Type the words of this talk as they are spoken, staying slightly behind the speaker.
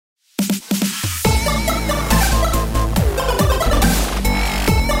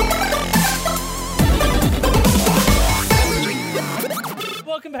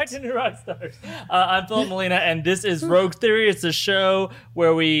to New Rockstars. I'm Philip Molina, and this is Rogue Theory. It's a show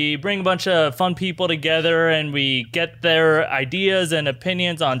where we bring a bunch of fun people together and we get their ideas and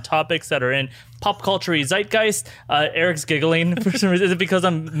opinions on topics that are in pop culture zeitgeist. Eric's giggling for some reason. Is it because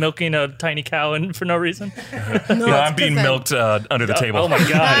I'm milking a tiny cow and for no reason? No, I'm being milked under the table. Oh my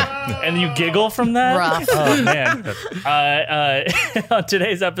god! And you giggle from that? Rough. Oh man! On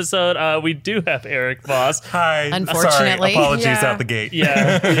today's episode, we do have Eric Voss. Hi. Unfortunately. Sorry, apologies Yeah. out the gate.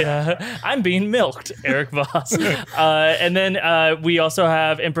 Yeah. I'm being milked, Eric Voss. And then we also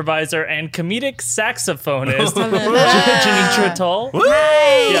have improviser and comedic saxophonist, Janitra Tull.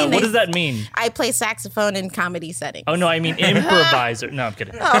 Hi. Yeah, what does that mean? I play saxophone in comedy settings. Oh, no, I mean improviser. No, I'm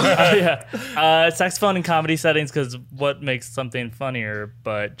kidding. Saxophone in comedy settings, because what makes something funnier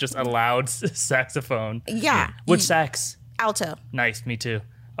but just a loud saxophone? Yeah. Which sax? Alto. Nice, me too.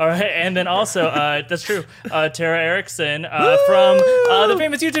 All right, and then also, that's true, Tara Erickson from the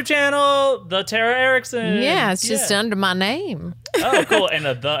famous YouTube channel, The Tara Erickson. Yeah, it's just under my name. Oh, cool, and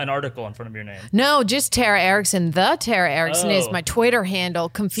an article in front of your name. No, just Tara Erickson. The Tara Erickson is Oh. my Twitter handle.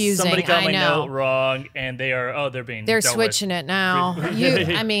 Confusing. Somebody got I my know. note wrong, and they're being They're dealt switching with. it now.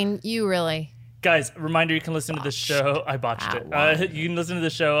 You really. Guys, reminder, you can listen to the show. I botched it. You can listen to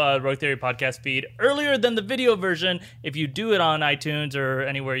the show, Rogue Theory podcast feed, earlier than the video version if you do it on iTunes or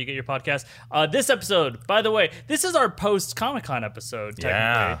anywhere you get your podcast. This episode, by the way, this is our post-Comic-Con episode,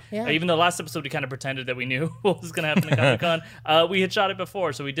 technically. Yeah. Even though last episode we kind of pretended that we knew what was going to happen at Comic-Con. We had shot it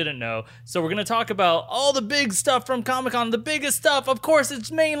before, so we didn't know. So we're going to talk about all the big stuff from Comic-Con. The biggest stuff, of course,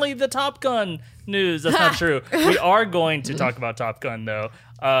 it's mainly the Top Gun news. That's not true. We are going to talk about Top Gun, though.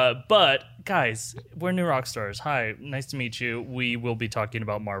 But guys, we're New Rockstars. Hi, nice to meet you. We will be talking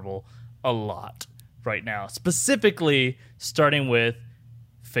about Marvel a lot right now, specifically starting with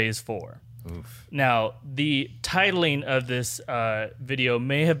Phase 4. Oof. Now, the titling of this video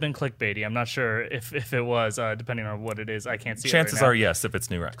may have been clickbaity. I'm not sure if it was, depending on what it is. I can't see Chances it right now. are yes if it's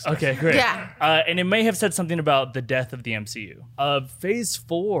New Rockstars. Okay, great. Yeah. And it may have said something about the death of the MCU. Phase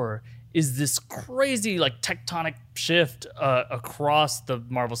 4 is this crazy tectonic shift across the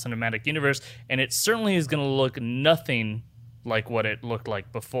Marvel Cinematic Universe, and it certainly is going to look nothing like what it looked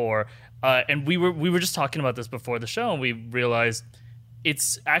like before. And we were just talking about this before the show, and we realized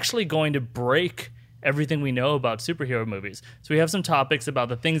it's actually going to break everything we know about superhero movies. So we have some topics about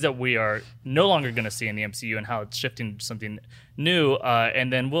the things that we are no longer going to see in the MCU and how it's shifting to something new.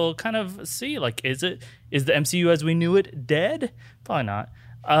 And then we'll kind of see, is the MCU as we knew it dead? Probably not.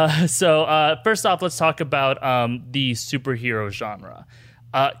 So first off, let's talk about the superhero genre.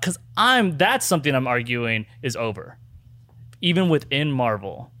 Because that's something I'm arguing is over. Even within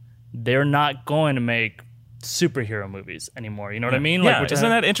Marvel, they're not going to make superhero movies anymore. You know what I mean? Yeah, isn't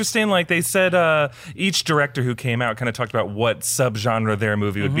that interesting? They said each director who came out kind of talked about what subgenre their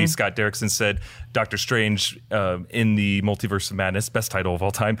movie would be. Scott Derrickson said Doctor Strange in the Multiverse of Madness, best title of all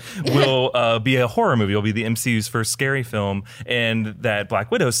time, will be a horror movie. It'll be the MCU's first scary film, and that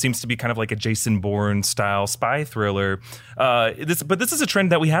Black Widow seems to be kind of like a Jason Bourne style spy thriller. But this is a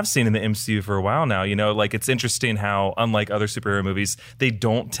trend that we have seen in the MCU for a while now. It's interesting how, unlike other superhero movies, they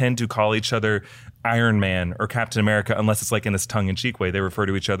don't tend to call each other Iron Man or Captain America unless it's in this tongue-in-cheek way. They refer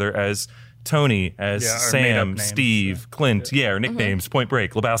to each other as Tony, as Sam, Steve, Clint, or nicknames, Point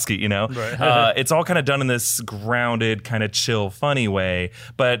Break, Lebowski, Right. It's all kind of done in this grounded, kind of chill, funny way.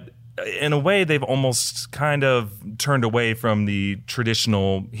 But in a way, they've almost kind of turned away from the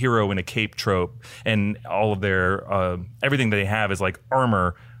traditional hero in a cape trope, and all of their everything they have is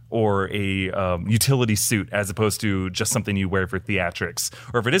armor or a utility suit as opposed to just something you wear for theatrics.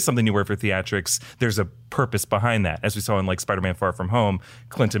 Or if it is something you wear for theatrics, there's a purpose behind that. As we saw in Spider-Man Far From Home,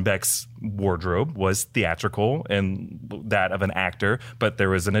 Clinton Beck's wardrobe was theatrical and that of an actor, but there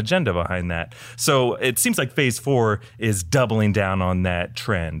was an agenda behind that. So it seems like Phase 4 is doubling down on that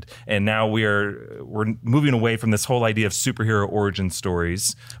trend. And now we're moving away from this whole idea of superhero origin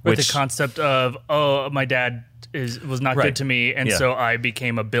stories. With the concept of, my dad was not good to me, and so I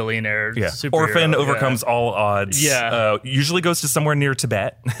became a billionaire superhero. Orphan overcomes all odds. Yeah. Usually goes to somewhere near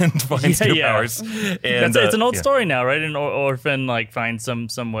Tibet and finds new powers. And it's an old story now, right? An orphan finds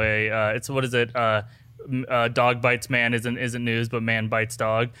some way. It's what is it? Dog bites man isn't news, but man bites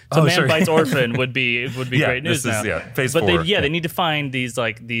dog. So man bites orphan would be great news now. Phase but 4. They need to find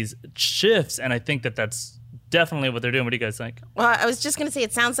these shifts, and I think that's definitely what they're doing. What do you guys think? Well, I was just going to say,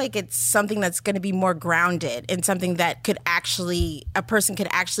 it sounds like it's something that's going to be more grounded and something that a person could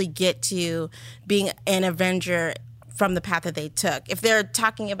actually get to being an Avenger from the path that they took. If they're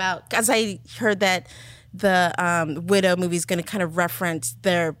talking about, because I heard that the Widow movie is going to kind of reference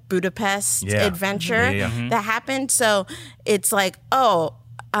their Budapest adventure that happened. So it's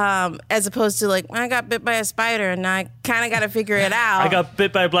as opposed to like, I got bit by a spider and now I kind of got to figure it out. I got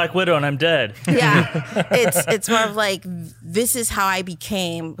bit by a Black Widow and I'm dead. Yeah, it's more of like, this is how I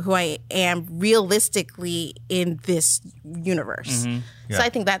became who I am realistically in this universe. So I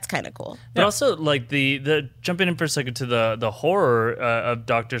think that's kind of cool. But also, like the jumping in for a second to the horror of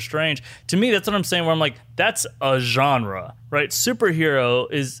Doctor Strange. To me, that's what I'm saying. Where I'm like, that's a genre, right? Superhero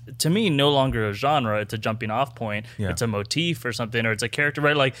is to me no longer a genre. It's a jumping off point. Yeah. It's a motif or something, or it's a character,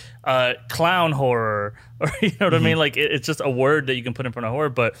 right? Like clown horror, or you know what I mean? Like it's just a word that you can put in front of horror.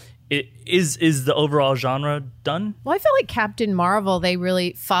 But it is the overall genre done? Well, I feel like Captain Marvel, they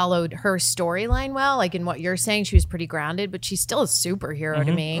really followed her storyline well. Like in what you're saying, she was pretty grounded, but she's still a superhero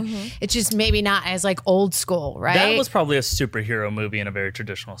to me. It's just maybe not as like old school, right? That was probably a superhero movie in a very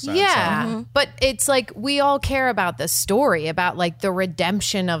traditional sense. Yeah. But it's like we all care about the story, about like the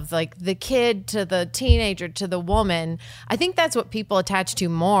redemption of like the kid to the teenager to the woman. I think that's what people attach to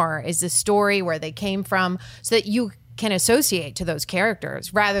more is the story, where they came from, so that you can associate to those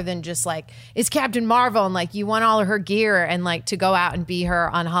characters rather than just like, it's Captain Marvel and like you want all of her gear and like to go out and be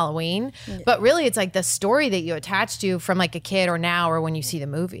her on Halloween. But really it's like the story that you attach to from like a kid or now or when you see the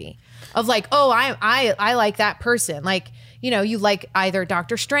movie of like, oh, I like that person. Like, you know, you like either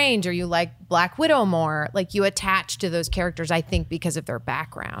Doctor Strange or you like Black Widow more. Like you attach to those characters, I think, because of their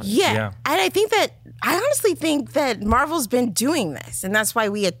background. Yeah. And I honestly think that Marvel's been doing this, and that's why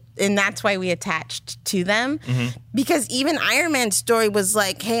we attached to them. Because even Iron Man's story was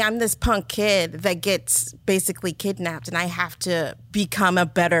like, hey, I'm this punk kid that gets basically kidnapped and I have to become a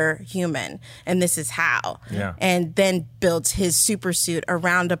better human, and this is how. Yeah. And then builds his super suit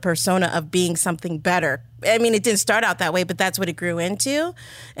around a persona of being something better. I mean, it didn't start out that way, but that's what it grew into.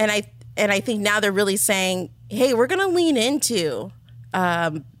 And I think now they're really saying, hey, we're going to lean into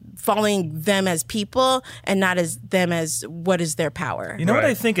following them as people and not as them as what is their power. You know what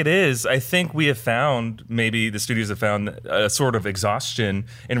I think it is? I think we have found, maybe the studios have found a sort of exhaustion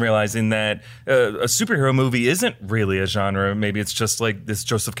in realizing that a superhero movie isn't really a genre. Maybe it's just like this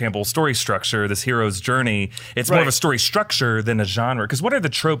Joseph Campbell story structure, this hero's journey. It's more of a story structure than a genre. Because what are the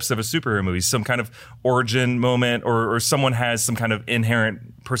tropes of a superhero movie? Some kind of origin moment, or someone has some kind of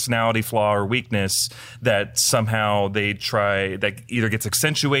inherent personality flaw or weakness that somehow they try, that either gets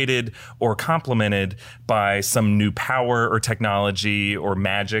accentuated or complemented by some new power or technology or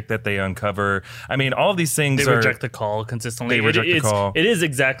magic that they uncover. I mean, all of these things They reject the call consistently. They reject the call. It is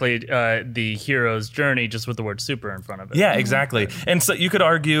exactly the hero's journey, just with the word super in front of it. Yeah, exactly. And so you could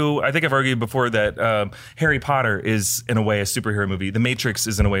argue, I think I've argued before, that Harry Potter is in a way a superhero movie. The Matrix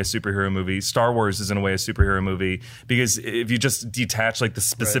is in a way a superhero movie. Star Wars is in a way a superhero movie. Because if you just detach like the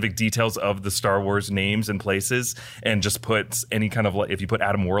specific details of the Star Wars names and places and just put any kind of, like, if you put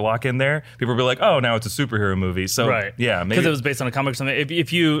Adam Warlock in there, people will be like, oh, now it's a superhero movie. So yeah, maybe because it was based on a comic or something.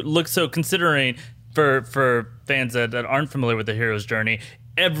 If you look, so considering for fans that aren't familiar with the hero's journey,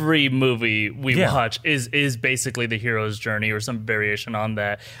 every movie we watch is basically the hero's journey or some variation on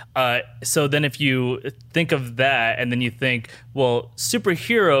that. So then if you think of that and then you think, well,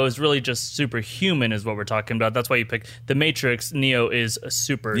 superhero is really just superhuman is what we're talking about. That's why you pick The Matrix. Neo is a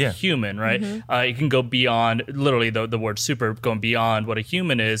superhuman, right? You can go beyond, literally the word super, going beyond what a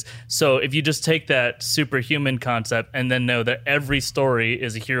human is. So if you just take that superhuman concept and then know that every story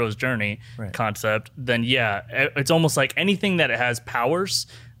is a hero's journey concept, then yeah, it's almost like anything that has powers,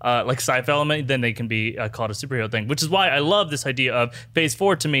 like sci-fi element, then they can be called a superhero thing, which is why I love this idea of Phase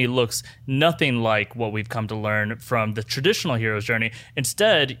 4. To me, looks nothing like what we've come to learn from the traditional hero's journey.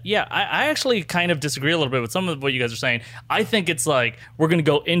 Instead, I actually kind of disagree a little bit with some of what you guys are saying. I think it's like we're going to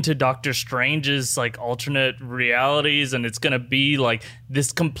go into Doctor Strange's like alternate realities, and it's going to be like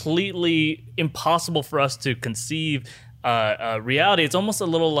this completely impossible for us to conceive reality. It's almost a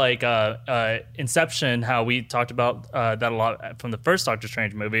little like Inception, how we talked about that a lot from the first Doctor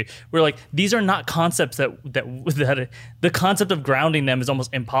Strange movie. We're like, these are not concepts that the concept of grounding them is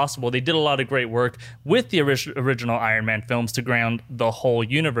almost impossible. They did a lot of great work with the original Iron Man films to ground the whole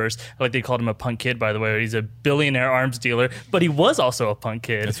universe. Like they called him a punk kid, by the way. He's a billionaire arms dealer, but he was also a punk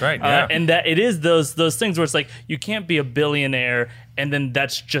kid. That's right. Yeah. And that it is those things where it's like, you can't be a billionaire and then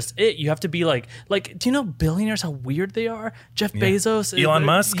that's just it. You have to be like, do you know billionaires, how weird they are? Jeff Bezos. Elon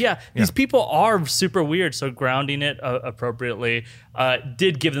Musk. Yeah. These people are super weird. So grounding it appropriately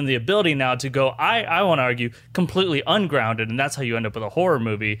did give them the ability now to go, I want to argue, completely ungrounded. And that's how you end up with a horror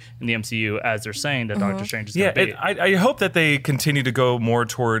movie in the MCU, as they're saying that Doctor Strange is going to be. I hope that they continue to go more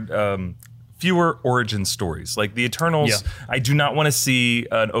toward fewer origin stories. Like the Eternals, I do not want to see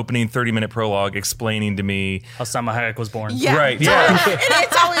an opening 30-minute prologue explaining to me how Salma Hayek was born. Yeah. Right, yeah. And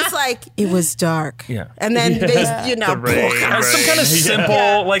it's always like, it was dark. Yeah. And then they, you know, The rain, some kind of Yeah.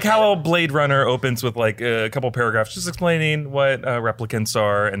 simple, like how a Blade Runner opens with like a couple paragraphs just explaining what replicants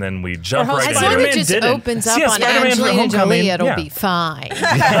are, and then we jump Or how right As into long Spider-Man as it just didn't. opens up Yeah, on Spider-Man from Angelina Homecoming, Jolie, it'll yeah. be fine.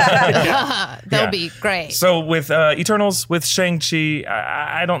 They'll be great. So with Eternals, with Shang-Chi,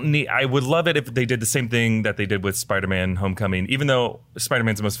 I don't need. I would love it if they did the same thing that they did with Spider-Man: Homecoming. Even though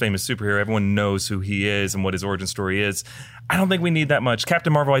Spider-Man's the most famous superhero, everyone knows who he is and what his origin story is. I don't think we need that much.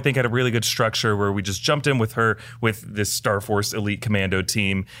 Captain Marvel, I think, had a really good structure where we just jumped in with her with this Star Force elite commando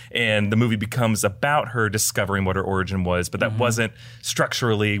team, and the movie becomes about her discovering what her origin was. But that wasn't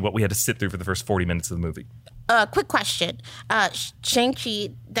structurally what we had to sit through for the first 40 minutes of the movie. Quick question. Shang-Chi,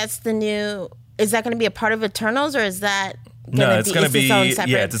 that's the new, is that going to be a part of Eternals, or is that No, it's going to be its own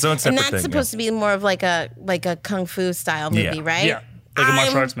separate? it's its own separate And that's thing. supposed to be more of like a Kung Fu style movie, Yeah. right? Yeah, like a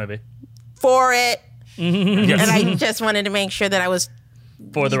martial I'm arts movie for it. Yes. And I just wanted to make sure that I was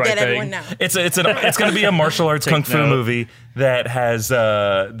for the right that thing. everyone know. It's going to be a martial arts kung fu note. movie that has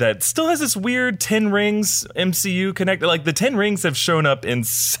that still has this weird 10 Rings MCU connect. Like the 10 Rings have shown up in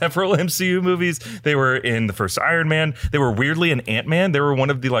several MCU movies. They were in the first Iron Man. They were weirdly in Ant-Man. They were one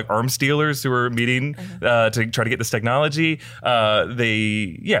of the like arms dealers who were meeting to try to get this technology.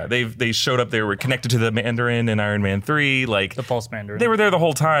 They showed up. They were connected to the Mandarin in Iron Man 3. Like The false Mandarin. they were there the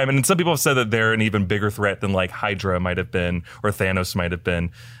whole time. And some people have said that they're an even bigger threat than like Hydra might have been or Thanos might have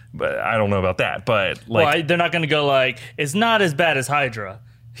been. But I don't know about that. But like, well, they're not going to go like, it's not as bad as Hydra.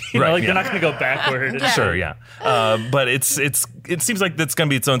 You know, Right, like yeah. they're not going to go backward. sure, yeah. But it seems like that's going to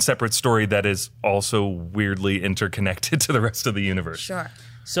be its own separate story that is also weirdly interconnected to the rest of the universe. Sure.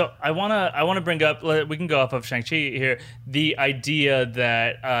 So I wanna bring up, we can go off of Shang-Chi here, the idea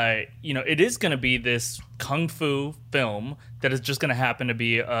that it is going to be this kung fu film that is just going to happen to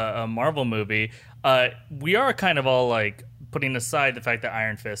be a Marvel movie. We are kind of all like putting aside the fact that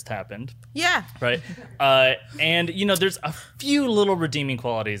Iron Fist happened. Yeah. Right. And, there's a few little redeeming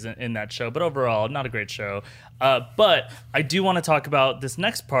qualities in that show, but overall, not a great show. But I do want to talk about this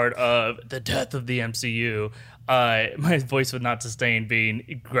next part of the death of the MCU. My voice would not sustain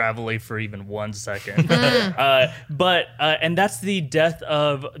being gravelly for even 1 second. And that's the death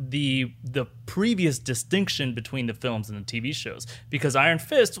of the previous distinction between the films and the TV shows. Because Iron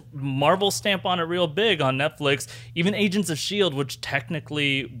Fist, Marvel stamp on it real big on Netflix. Even Agents of S.H.I.E.L.D., which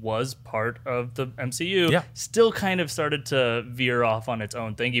technically was part of the MCU, still kind of started to veer off on its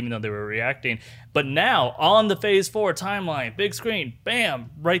own thing, even though they were reacting. But now, on the Phase 4 timeline, big screen, bam,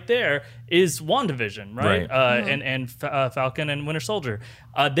 right there is WandaVision, right? And Falcon and Winter Soldier.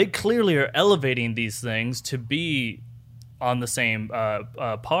 They clearly are elevating these things to be on the same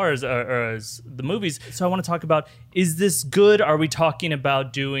par as the movies. So I want to talk about, is this good? Are we talking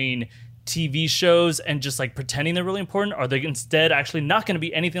about doing TV shows and just like pretending they're really important? Are they instead actually not going to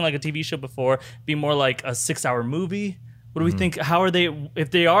be anything like a TV show before, be more like a 6-hour movie? What do we think? How are they,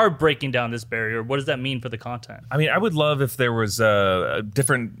 if they are breaking down this barrier, what does that mean for the content? I mean, I would love if there was a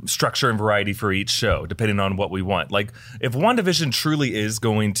different structure and variety for each show, depending on what we want. Like, if WandaVision truly is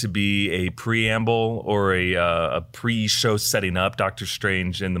going to be a preamble or a pre-show setting up Doctor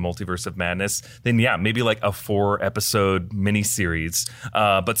Strange in the Multiverse of Madness, then yeah, maybe like a 4-episode miniseries.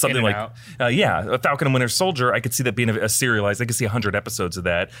 But something In and like, Falcon and Winter Soldier, I could see that being a serialized. I could see 100 episodes of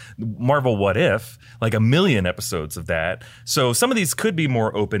that. Marvel What If, like 1 million episodes of that. So some of these could be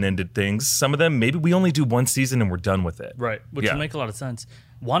more open-ended things. Some of them, maybe we only do 1 season and we're done with it. Right, which would make a lot of sense.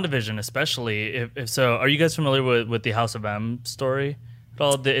 WandaVision, especially, if so, are you guys familiar with the House of M story?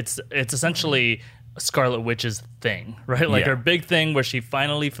 Well, it's essentially Scarlet Witch's thing, right? Like her big thing where she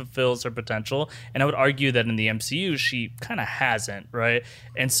finally fulfills her potential. And I would argue that in the MCU, she kind of hasn't, right?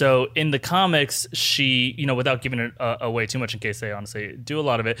 And so in the comics, she, without giving it away too much in case they honestly do a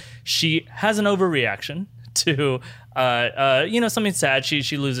lot of it, she has an overreaction to something sad.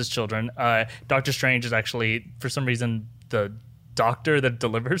 She loses children. Doctor Strange is actually, for some reason, the doctor that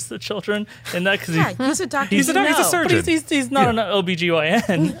delivers the children in that, because he's a doctor. He's a surgeon. but he's not an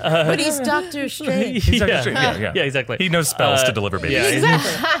OBGYN. But he's Doctor Strange. He's Doctor Strange. Yeah, exactly. He knows spells to deliver babies.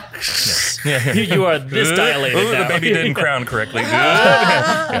 Yeah, exactly. You are this dilated Ooh, now. the baby didn't crown correctly.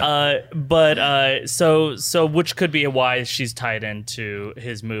 So which could be why she's tied into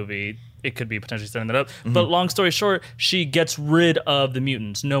his movie. It could be potentially setting that up. But long story short, she gets rid of the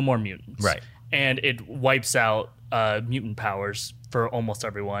mutants. No more mutants. Right. And it wipes out mutant powers for almost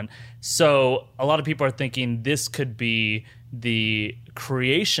everyone. So a lot of people are thinking this could be the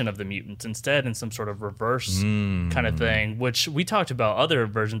creation of the mutants instead in some sort of reverse kind of thing, which we talked about other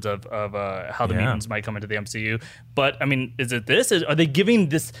versions of how the mutants might come into the MCU. But I mean, is it this? Are they giving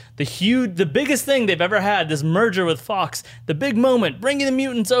this the biggest thing they've ever had, this merger with Fox, the big moment, bringing the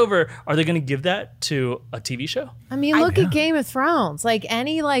mutants over? Are they going to give that to a TV show? I mean, look at Game of Thrones.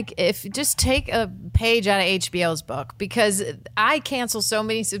 If just take a page out of HBO's book, because I cancel so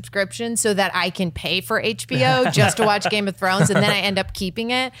many subscriptions so that I can pay for HBO just to watch Game of Thrones, and then I end up keeping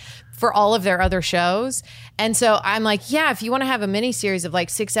it for all of their other shows. And so I'm like, yeah, if you want to have a mini series of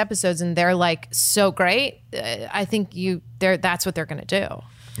 6 episodes and they're so great, I think that's what they're going to do.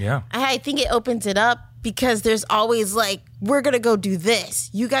 Yeah. I think it opens it up because there's always we're going to go do this.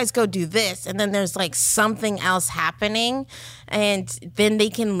 You guys go do this. And then there's something else happening. And then they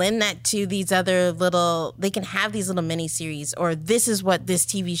can lend that to these other they can have these little mini series, or this is what this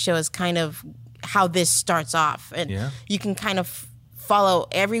TV show is kind of how this starts off. And you can kind of follow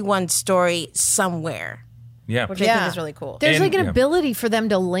everyone's story somewhere. Yeah. Which I think is really cool. There's an ability for them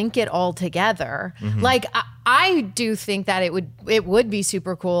to link it all together. I do think that it would be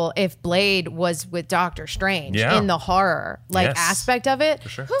super cool if Blade was with Doctor Strange in the horror aspect of it. For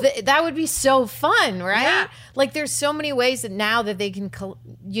sure. That would be so fun, right? Yeah. There's so many ways that now that they can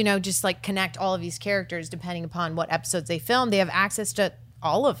just connect all of these characters depending upon what episodes they film. They have access to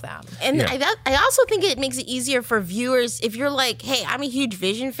all of them. And I also think it makes it easier for viewers if you're hey, I'm a huge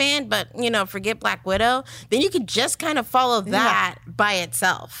Vision fan, but forget Black Widow, then you could just kind of follow that by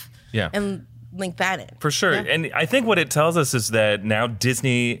itself. Yeah. And link that in. For sure. Yeah. And I think what it tells us is that now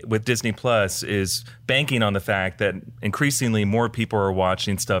Disney, with Disney Plus, is banking on the fact that increasingly more people are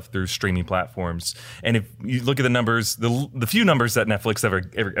watching stuff through streaming platforms. And if you look at the numbers, the few numbers that Netflix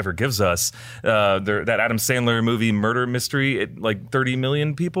ever gives us, that Adam Sandler movie Murder Mystery, 30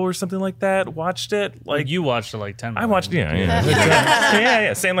 million people or something like that watched it. You watched it 10 million. I watched,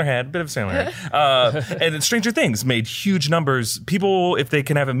 yeah. Sandler had, a bit of Sandler had. And Stranger Things made huge numbers. People, if they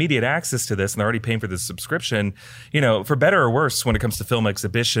can have immediate access to this, and they're already paying for this subscription, for better or worse, when it comes to film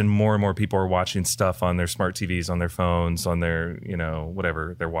exhibition, more and more people are watching stuff on their smart TVs, on their phones, on their,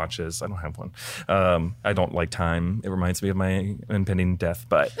 whatever, their watches. I don't have one. I don't like time. It reminds me of my impending death.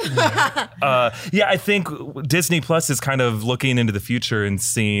 But I think Disney Plus is kind of looking into the future and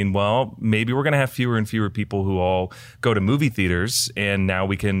seeing, well, maybe we're going to have fewer and fewer people who all go to movie theaters, and now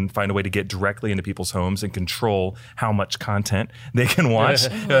we can find a way to get directly into people's homes and control how much content they can watch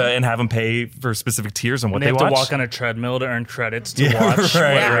and have them pay for specific tiers on what they watch. They have to walk on a treadmill to earn credits to watch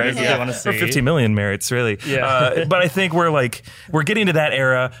whatever they want to see. Or 15 million merits, really. Yeah. But I think we're getting to that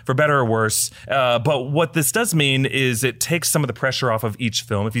era, for better or worse. But what this does mean is it takes some of the pressure off of each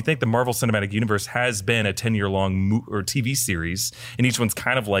film. If you think the Marvel Cinematic Universe has been a 10-year-long or TV series, and each one's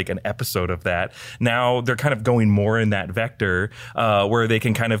kind of like an episode of that, now they're kind of going more in that vector where they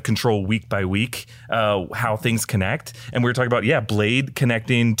can kind of control week by week how things connect. And we were talking about, Blade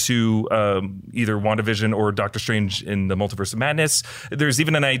connecting to either WandaVision or Doctor Strange in the Multiverse of Madness. There's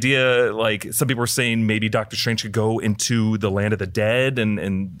even an idea, some people were saying maybe Doctor Strange could go into the land of the dead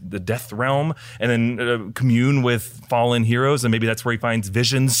and the death realm and then commune with fallen heroes, and maybe that's where he finds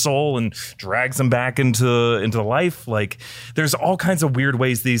Vision's soul and drags him back into life. There's all kinds of weird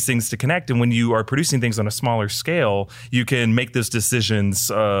ways these things to connect, and when you are producing things on a smaller scale, you can make those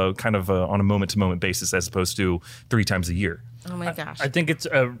decisions on a moment-to-moment basis as opposed to 3 times a year. Oh my gosh! I think it's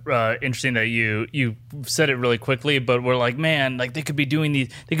interesting that you said it really quickly, but we're like, man, they could be doing these.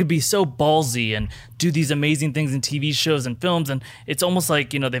 They could be so ballsy and do these amazing things in TV shows and films, and it's almost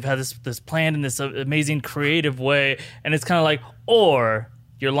like they've had this plan in this amazing creative way, and it's kind of like, or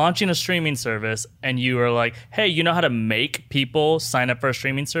you're launching a streaming service and you are like, hey, you know how to make people sign up for a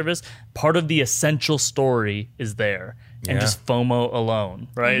streaming service? Part of the essential story is there. And just FOMO alone,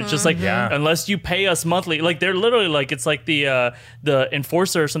 right? It's just unless you pay us monthly, they're literally it's like the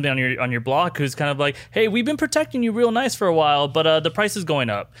enforcer or something on your block who's kind of like, hey, we've been protecting you real nice for a while, but the price is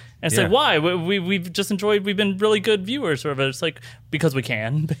going up. And it's why? We've just enjoyed, we've been really good viewers. Sort of. It's because we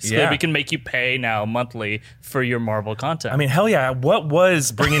can. Basically, we can make you pay now monthly for your Marvel content. I mean, hell yeah. What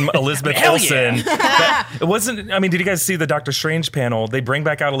was bringing Elizabeth Olsen? It wasn't, did you guys see the Doctor Strange panel? They bring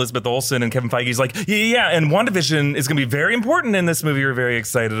back out Elizabeth Olsen and Kevin Feige's like, and WandaVision is going to be very important in this movie we're very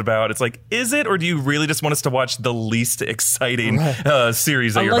excited about. It's like, is it? Or do you really just want us to watch the least exciting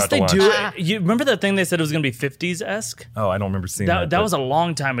series that you're about to watch? Unless they do it. You remember that thing they said it was going to be 50s-esque? Oh, I don't remember seeing that. That was a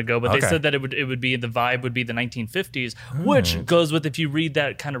long time ago, but they said that it would be, the vibe would be the 1950s, which goes with, if you read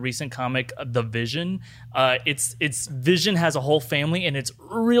that kind of recent comic, The Vision, it's Vision has a whole family, and it's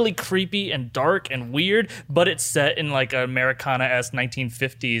really creepy and dark and weird, but it's set in an Americana-esque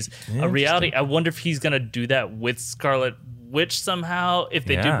 1950s reality. I wonder if he's going to do that with Scarlet switch somehow if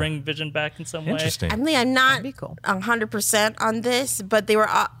they do Yeah. bring Vision back in some way. Interesting. I mean, I'm not be cool. 100% on this, but they were.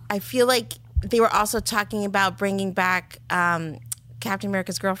 I feel like they were also talking about bringing back Captain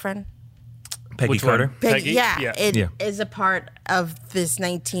America's girlfriend. Peggy Which one? Carter. Peggy? Yeah, it Yeah. is a part of this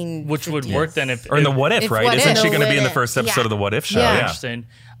 1950s. Which would work then if Or in the What If, If right? What Isn't If. she going to be in the What first If, episode yeah. of the What If show? Yeah. Interesting.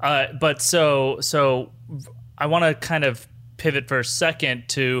 But so I want to kind of pivot for a second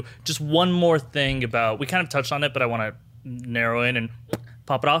to just one more thing about, we kind of touched on it, but I want to narrow in and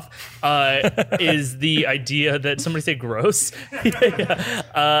pop it off, is the idea that, somebody say gross.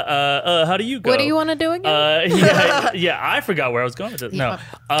 How do you go? What do you want to do again? Yeah, I forgot where I was going with it. No,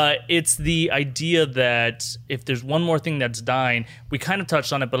 it's the idea that if there's one more thing that's dying, we kind of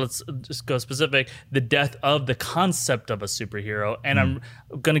touched on it, but let's just go specific. The death of the concept of a superhero, and I'm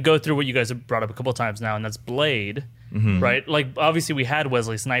going to go through what you guys have brought up a couple of times now, and that's Blade. Right, like obviously we had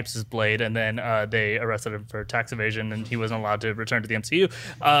Wesley Snipes as Blade, and then they arrested him for tax evasion, and he wasn't allowed to return to the MCU.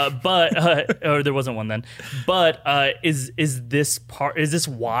 But or there wasn't one then. But is this part? Is this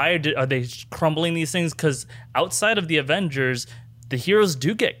why are they crumbling these things? Because outside of the Avengers, the heroes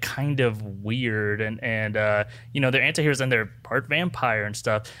do get kind of weird, and you know, they're anti-heroes and they're part vampire and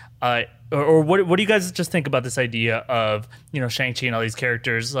stuff. Or what do you guys just think about this idea of, you know, Shang-Chi and all these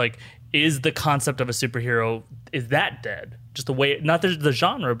characters? Like, is the concept of a superhero, is that dead? Just the way, not the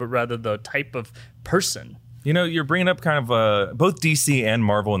genre, but rather the type of person. You know, you're bringing up kind of both DC and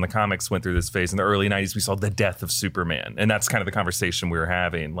Marvel in the comics went through this phase. In the early 90s, we saw the death of Superman. And that's kind of the conversation we were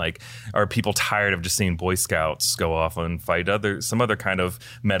having. Like, are people tired of just seeing Boy Scouts go off and fight some other kind of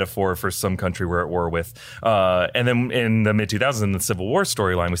metaphor for some country we're at war with? And then in the mid-2000s, in the Civil War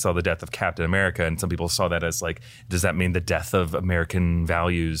storyline, we saw the death of Captain America. And some people saw that as like, does that mean the death of American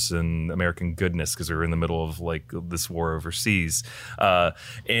values and American goodness? Because we're in the middle of like this war overseas.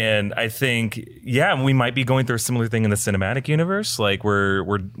 And I think, yeah, we might be going through a similar thing in the cinematic universe. Like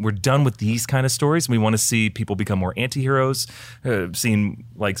we're done with these kind of stories. We want to see people become more anti-heroes. Seeing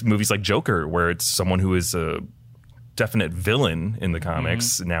like movies like Joker, where it's someone who is a definite villain in the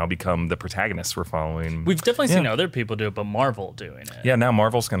comics now become the protagonist we're following. We've definitely seen other people do it, but Marvel doing it. Yeah, now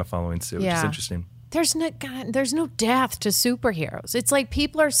Marvel's kind of following suit, which is Yeah. interesting. There's no death to superheroes. It's like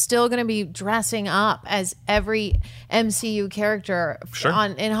people are still going to be dressing up as every MCU character Sure.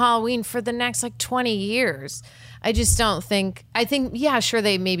 in Halloween for the next like 20 years. I just don't think. I think sure,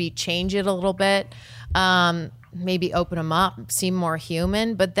 they maybe change it a little bit, maybe open them up, seem more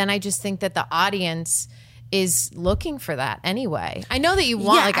human. But then I just think that the audience is looking for that anyway. I know that you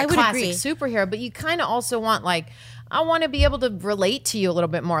want Yeah, like I a would classic agree. superhero, but you kind of also want like, I want to be able to relate to you a little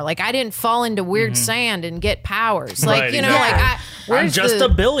bit more. Like, I didn't fall into weird sand and get powers. Like, Right, you know, exactly. like I'm where's just the- a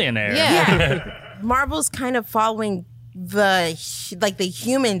billionaire. Yeah. Marvel's kind of following the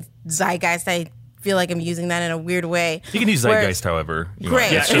human zeitgeist. I feel like I'm using that in a weird way. You can use Where- zeitgeist, however. you Great.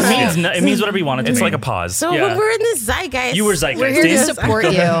 want. Yeah, It's it just- means it means whatever you want it to It's mean. like a pause. So Yeah. when we're in this zeitgeist, You were zeitgeist. We're here to Steve. support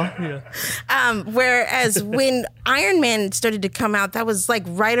you. Whereas when Iron Man started to come out, that was like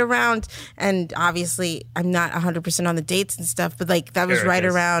right around, and obviously I'm not 100% on the dates and stuff, but like that was Eric right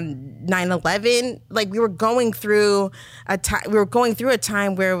is. around 9/11. Like we were going through a time. We were going through a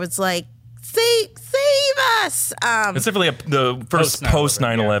time where it was like, save us. It's definitely the first Post post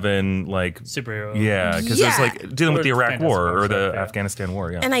 9/11, 9/11 like Superhero. Yeah, because Yeah. it's like dealing with the Or Iraq Fantastic War or Four the stuff, yeah. Afghanistan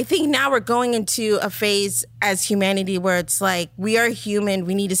War. Yeah, And I think now we're going into a phase as humanity where it's like we are human.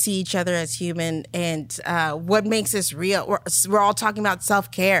 We need to see each other as human, and what makes us real. We're all talking about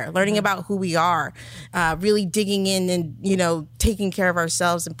self-care, learning about who we are, really digging in and taking care of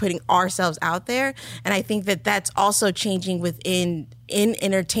ourselves and putting ourselves out there. And I think that that's also changing within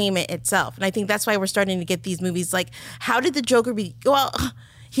entertainment itself. And I think that's why we're starting to get these movies like, how did the Joker be? Well,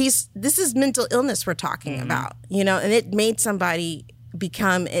 this is mental illness we're talking about, and it made somebody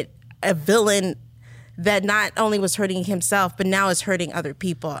become a villain that not only was hurting himself, but now is hurting other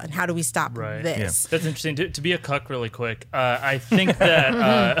people. And how do we stop this? That's interesting. To be a cuck really quick, I think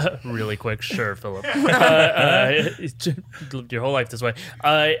that... really quick, sure, Philip. Lived your whole life this way.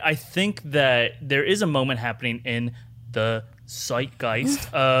 I think that there is a moment happening in the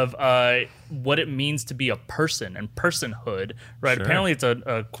zeitgeist of what it means to be a person and personhood, right? Sure. Apparently it's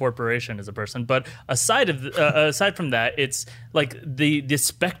a corporation as a person, but aside from that, it's like the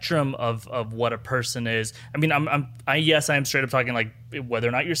spectrum of what a person is. I mean, I am straight up talking like whether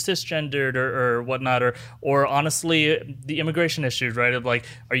or not you're cisgendered or whatnot, or honestly the immigration issues, right? Of like,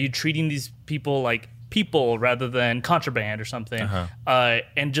 are you treating these people like people rather than contraband or something,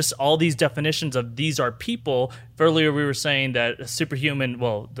 and just all these definitions of these are people. Earlier we were saying that superhuman,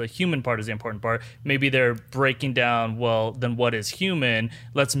 well, the human part is the important part. Maybe they're breaking down, well, then what is human?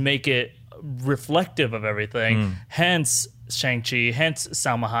 Let's make it reflective of everything. Hence Shang-Chi, hence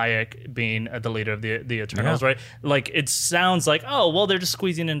Salma Hayek being the leader of the Eternals, right? Like, it sounds like, oh, well, they're just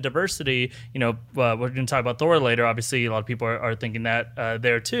squeezing in diversity. We're going to talk about Thor later. Obviously, a lot of people are thinking that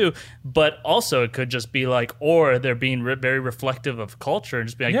there too. But also, it could just be like, or they're being very reflective of culture and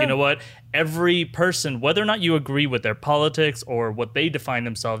just be like, you know what? Every person, whether or not you agree with their politics or what they define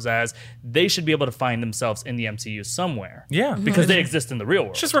themselves as, they should be able to find themselves in the MCU somewhere. Yeah. Because they exist in the real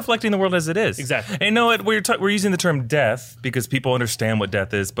world. It's just reflecting the world as it is. Exactly. And you know what? We're using the term death because people understand what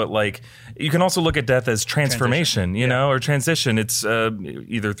death is, but like you can also look at death as transformation, you know, or transition. It's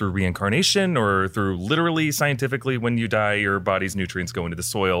either through reincarnation or through literally scientifically when you die, your body's nutrients go into the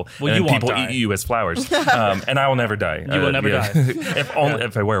soil Well, and you won't people die. eat you as flowers. And I will never die. You will never die.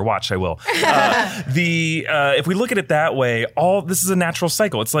 If I wear a watch, I will. If we look at it that way, this is a natural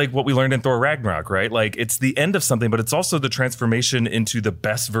cycle. It's like what we learned in Thor Ragnarok, right? Like it's the end of something, but it's also the transformation into the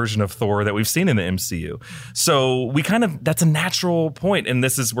best version of Thor that we've seen in the MCU. So that's a natural point. And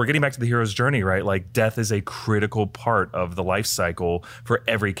we're getting back to the hero's journey, right? Like death is a critical part of the life cycle for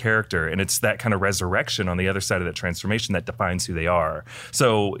every character. And it's that kind of resurrection on the other side of that transformation that defines who they are.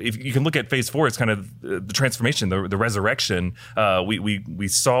 So if you can look at phase 4, it's kind of the transformation, the resurrection. We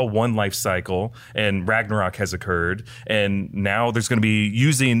saw one life cycle and Ragnarok has occurred. And now there's going to be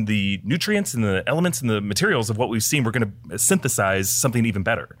using the nutrients and the elements and the materials of what we've seen. We're going to synthesize something even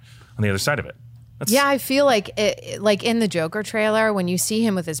better on the other side of it. Yeah, I feel like like in the Joker trailer, when you see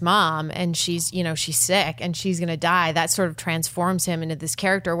him with his mom and she's sick and she's going to die, that sort of transforms him into this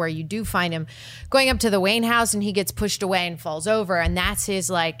character where you do find him going up to the Wayne house and he gets pushed away and falls over. And that's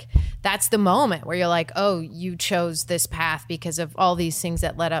that's the moment where you're like, oh, you chose this path because of all these things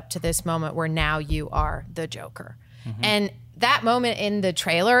that led up to this moment where now you are the Joker. Mm-hmm. And that moment in the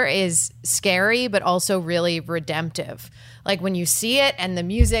trailer is scary, but also really redemptive. Like when you see it and the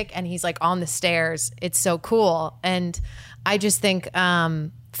music and he's like on the stairs, it's so cool. And I just think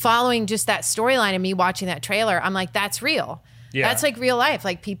following just that storyline and me watching that trailer, I'm like, that's real. Yeah. That's like real life.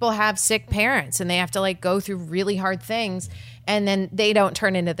 Like people have sick parents and they have to like go through really hard things. And then they don't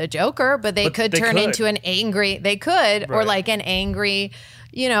turn into the Joker, but they could turn into an angry, or like an angry,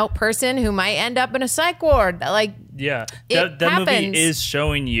 person who might end up in a psych ward. Like, yeah, that movie is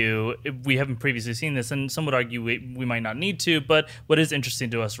showing you, we haven't previously seen this, and some would argue we might not need to, but what is interesting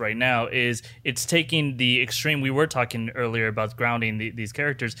to us right now is it's taking the extreme, we were talking earlier about grounding these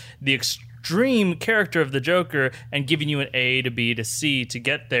characters, the extreme character of the Joker and giving you an A to B to C to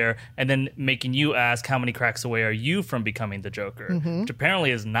get there, and then making you ask how many cracks away are you from becoming the Joker, which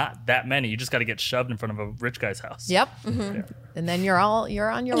apparently is not that many. You just got to get shoved in front of a rich guy's house. Yep. Mm-hmm. Yeah. And then you're on your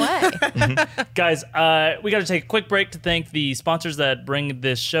way. Guys, we got to take a quick break to thank the sponsors that bring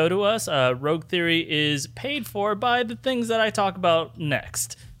this show to us. Rogue Theory is paid for by the things that I talk about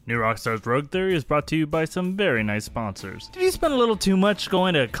next. New Rockstars Rogue Theory is brought to you by some very nice sponsors. Did you spend a little too much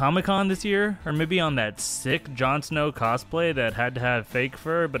going to Comic-Con this year? Or maybe on that sick Jon Snow cosplay that had to have fake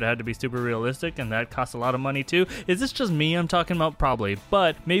fur, but it had to be super realistic, and that cost a lot of money too? Is this just me I'm talking about? Probably.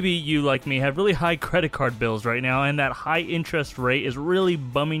 But maybe you, like me, have really high credit card bills right now, and that high interest rate is really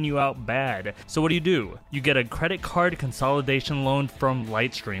bumming you out bad. So what do? You get a credit card consolidation loan from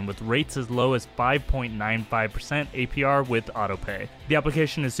Lightstream with rates as low as 5.95% APR with AutoPay. The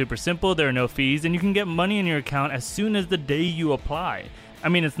application is super simple, there are no fees, and you can get money in your account as soon as the day you apply. I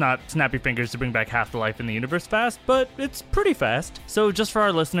mean, it's not snap your fingers to bring back half the life in the universe fast, but it's pretty fast. So just for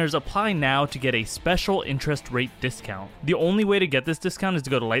our listeners, apply now to get a special interest rate discount. The only way to get this discount is to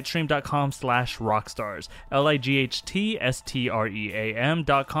go to lightstream.com/rockstars,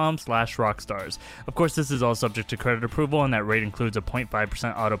 lightstream.com/rockstars. Of course, this is all subject to credit approval, and that rate includes a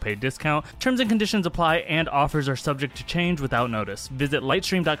 0.5% autopay discount. Terms and conditions apply, and offers are subject to change without notice. Visit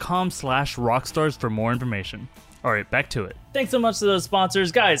lightstream.com/rockstars for more information. All right, back to it. Thanks so much to those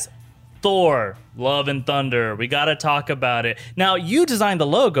sponsors. Guys, Thor, Love and Thunder. We got to talk about it. Now, you designed the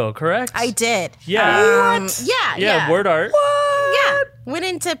logo, correct? I did. Yeah. What? Yeah, word art. What? Yeah. Went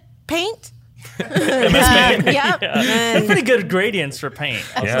into paint. Yep. Yeah. Pretty good gradients for paint.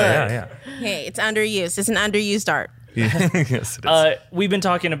 Yeah. Hey, it's underused. It's an underused art. Yes, it is. We've been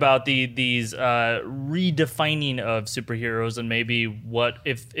talking about these redefining of superheroes, and maybe what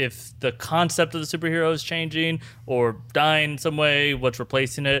if the concept of the superhero is changing or dying in some way, what's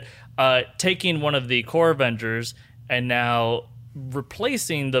replacing it. Taking one of the core Avengers and now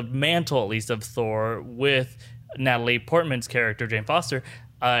replacing the mantle, at least of Thor, with Natalie Portman's character, Jane Foster.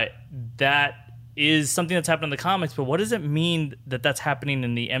 That is something that's happened in the comics, but what does it mean that that's happening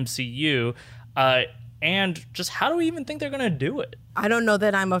in the MCU? And just how do we even think they're going to do it? I don't know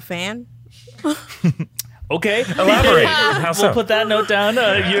that I'm a fan. Okay. Elaborate. How so? We'll put that note down.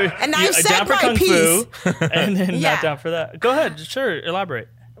 And I've said down for my Kung piece. Fu, and then Yeah. not down for that. Go ahead. Sure. Elaborate.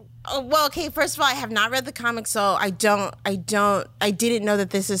 Oh, well, okay. First of all, I have not read the comics, so I didn't know that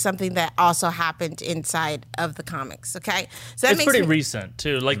this is something that also happened inside of the comics. Okay, so that It's makes pretty me, recent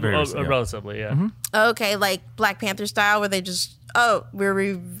too, like very recent, yeah. relatively, yeah. okay, like Black Panther style, where they just we're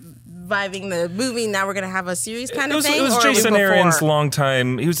reviving the movie, now we're gonna have a series kind of thing. It was or Jason before? Aaron's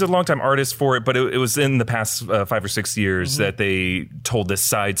longtime. He was a longtime artist for it, but it was in the past 5 or 6 years that they told this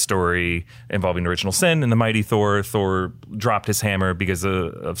side story involving Original Sin and the Mighty Thor. Thor dropped his hammer because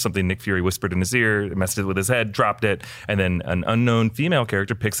of something Nick Fury whispered in his ear, messed it with his head, dropped it, and then an unknown female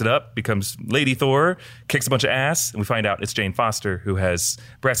character picks it up, becomes Lady Thor, kicks a bunch of ass, and we find out it's Jane Foster who has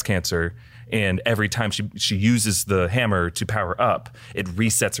breast cancer. And every time she uses the hammer to power up, it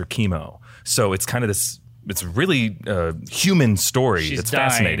resets her chemo. So it's kind of this, it's a really human story. She's It's dying,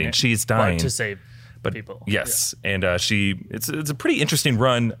 fascinating. She's dying. to save but people. Yes, and it's a pretty interesting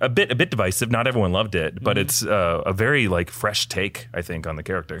run. A bit divisive. Not everyone loved it, but it's a very like fresh take, I think, on the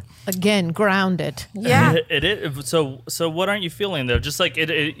character. Again, grounded. Yeah, It is. So what aren't you feeling though? Just like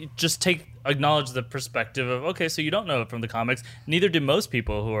it just acknowledge the perspective of, okay, so you don't know it from the comics. Neither do most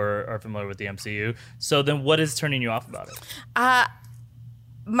people who are familiar with the MCU. So then what is turning you off about it?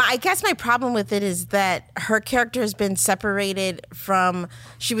 I guess my problem with it is that her character has been separated from.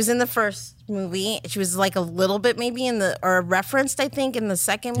 She was in the first movie. She was like a little bit maybe or referenced, I think, in the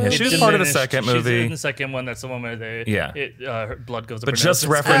second movie. she was part of the second She's movie. in the second one. That's the one where her blood goes up But her just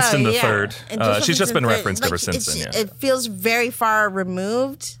nose. referenced in the yeah. third. And She's just been in the- referenced ever since then. Yeah. It feels very far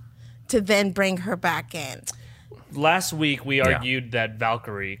removed to then bring her back in. Last week we argued that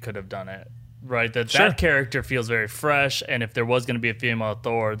Valkyrie could have done it. Right, Sure. that character feels very fresh, and if there was going to be a female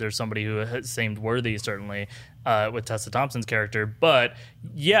Thor, there's somebody who seemed worthy, certainly, with Tessa Thompson's character. But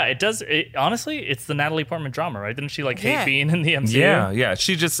yeah, it does. Honestly, it's the Natalie Portman drama, right? Didn't she hate Yeah. being in the MCU? Yeah.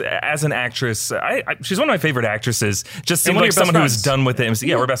 She just, as an actress, she's one of my favorite actresses. Just seemed one of like your best someone who was friends. done with the MCU.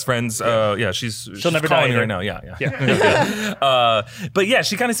 Yeah, we're best friends. She's never calling die me right either. now. Yeah. But yeah,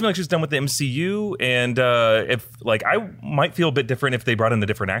 she kind of seemed like she was done with the MCU. And if I might feel a bit different if they brought in a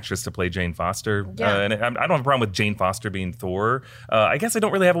different actress to play Jane Foster. Yeah. And I don't have a problem with Jane Foster being Thor. I guess I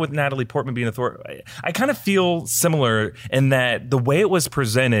don't really have it with Natalie Portman being a Thor. I kind of feel similar in that the way it was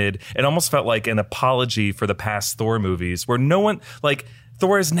presented, it almost felt like an apology for the past Thor movies, where no one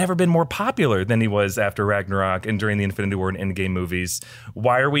Thor has never been more popular than he was after Ragnarok and during the Infinity War and Endgame movies.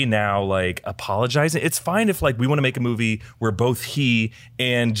 Why are we now apologizing? It's fine if we want to make a movie where both he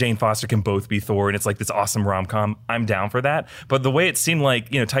and Jane Foster can both be Thor and it's this awesome rom-com. I'm down for that. But the way it seemed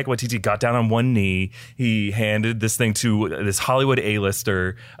Taika Waititi got down on one knee, he handed this thing to this Hollywood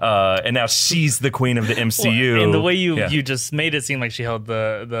A-lister, and now she's the queen of the MCU. Well, and the way you just made it seem like she held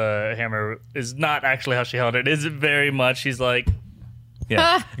the hammer is not actually how she held it. Is it very much? She's like.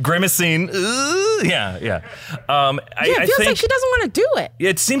 Yeah, grimacing. Yeah. It feels like she doesn't want to do it.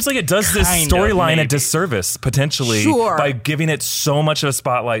 It seems like it does this Kind of, storyline a maybe. disservice potentially Sure. by giving it so much of a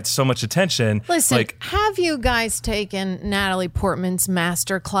spotlight, so much attention. Listen, have you guys taken Natalie Portman's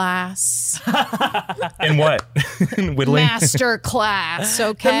master class? And what? Whittling? Master class,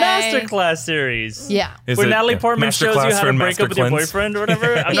 okay? The Masterclass series. Yeah. Is Where it Natalie Portman Master shows you Class how for to break Master up with your Cleanse? boyfriend or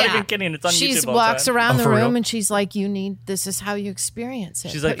whatever. I'm not Yeah. even kidding. It's on She YouTube all walks the time. around the for room real? and she's like, this is how you experience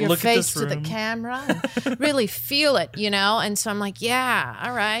it. She's Put like, your "Look at face this to the room." camera and really feel it, And so I'm like, yeah,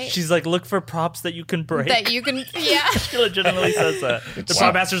 all right. She's like, look for props that you can break. that you can, yeah. She legitimately says that. The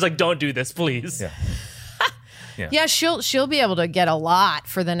prop master's like, don't do this, please. Yeah, she'll be able to get a lot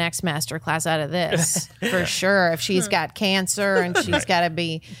for the next master class out of this for sure. If she's got cancer and she's got to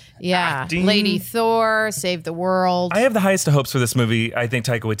be, Acting. Lady Thor, save the world. I have the highest of hopes for this movie. I think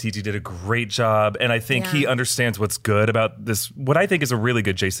Taika Waititi did a great job, and I think he understands what's good about this, what I think is a really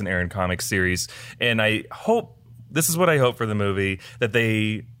good Jason Aaron comic series. And this is what I hope for the movie, that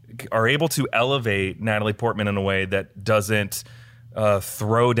they are able to elevate Natalie Portman in a way that doesn't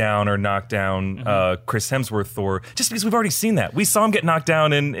throw down or knock down Chris Hemsworth Thor, just because we've already seen that. We saw him get knocked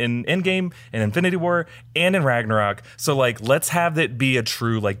down in Endgame, in Infinity War, and in Ragnarok. So let's have it be a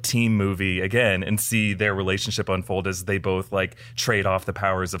true team movie again and see their relationship unfold as they both trade off the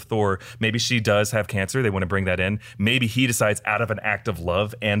powers of Thor. Maybe she does have cancer. They want to bring that in. Maybe he decides out of an act of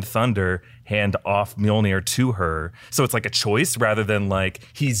love and thunder, hand off Mjolnir to her. So it's a choice rather than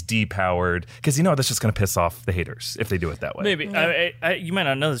he's depowered, because that's just going to piss off the haters if they do it that way. Maybe. You might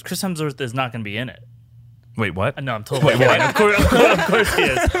not know this. Chris Hemsworth is not going to be in it. Wait, what? No, I'm totally kidding. Of course he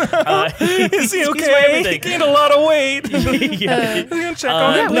is. Is he he's okay? everything. He gained a lot of weight. Yeah. He's gonna check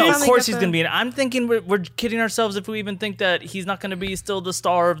on it. we No, of finally course got he's the- going to be in it. I'm thinking we're kidding ourselves if we even think that he's not going to be still the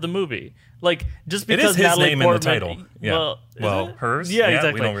star of the movie. Like just It because is his Natalie name in the Portman, title. Yeah. Well, is it? hers. Yeah,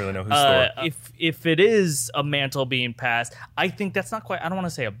 exactly. We don't really know whose Thor. If it is a mantle being passed, I think that's not quite. I don't want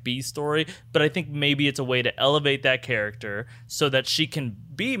to say a B story, but I think maybe it's a way to elevate that character so that she can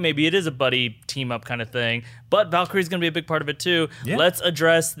be. Maybe it is a buddy team up kind of thing. But Valkyrie's going to be a big part of it too. Yeah. Let's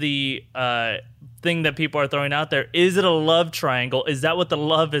address the thing that people are throwing out there. Is it a love triangle? Is that what the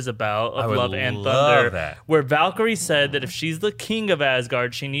love is about? Of would Love and love Thunder. that. Where Valkyrie said that if she's the king of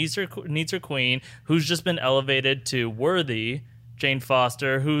Asgard, she needs her queen, who's just been elevated to worthy. Jane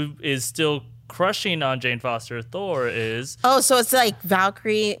Foster, who is still crushing on Jane Foster. Thor is Oh, so it's like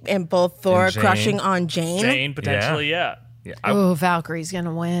Valkyrie and both Thor And Jane. crushing on Jane. Jane potentially. Yeah. Yeah, Oh, Valkyrie's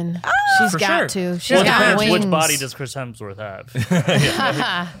gonna win. She's For got sure. to. She's Well, it got depends. wings. Which body does Chris Hemsworth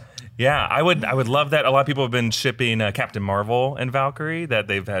have? Yeah, I would love that. A lot of people have been shipping Captain Marvel and Valkyrie. That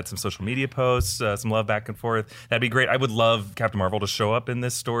they've had some social media posts, some love back and forth. That'd be great. I would love Captain Marvel to show up in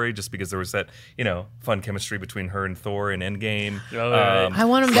this story, just because there was that fun chemistry between her and Thor in Endgame. Oh, yeah. I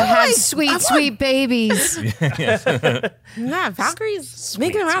want them to have sweet babies. Nah, Valkyrie's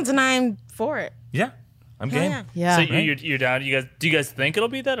making around and I'm for it. Yeah, I'm game. yeah. Yeah. So you're down. Do you guys think it'll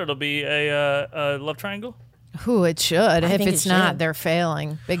be that? Or it'll be a love triangle? Who it should. If think it's it not, should. they're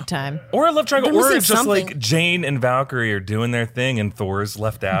failing big time. Or a love triangle, They're or missing it's just something. like Jane and Valkyrie are doing their thing and Thor's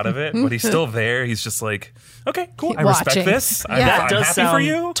left out of it, but he's still there. He's just like, okay, cool. Keep I respect watching. this. Yeah. I'm That does happy for sound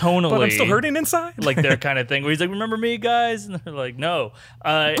you, but I'm tonally still hurting inside. Like their kind of thing where he's like, remember me, guys? And they're like, no.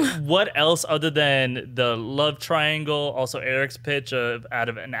 What else other than the love triangle, also Eric's pitch of out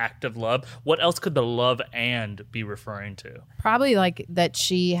of an act of love, what else could the love and be referring to? Probably like that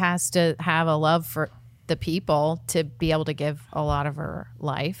she has to have a love for the people to be able to give a lot of her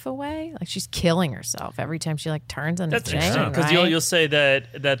life away. Like she's killing herself every time she like turns into That's Jane. interesting because right? you'll say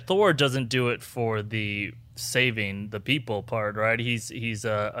that Thor doesn't do it for the saving the people part, right? He's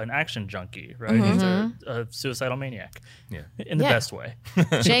an action junkie, right? He's a suicidal maniac, in the Yeah. best way.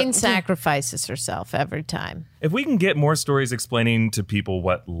 Jane sacrifices herself every time. If we can get more stories explaining to people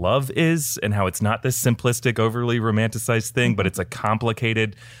what love is and how it's not this simplistic, overly romanticized thing, but it's a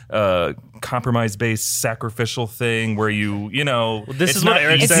complicated, compromise-based, sacrificial thing where This it's is what not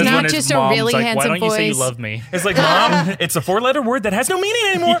Eric easy. It's says not when his just a mom's really like, why handsome don't you say you voice. love me? It's like, Mom, it's a four-letter word that has no meaning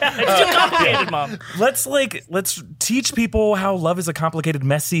anymore. It's too complicated, Mom. Let's teach people how love is a complicated,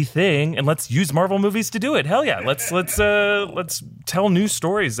 messy thing, and let's use Marvel movies to do it. Hell yeah, let's tell new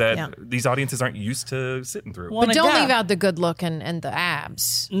stories that Yeah. these audiences aren't used to sitting through. Well, But don't yeah. leave out the good look and the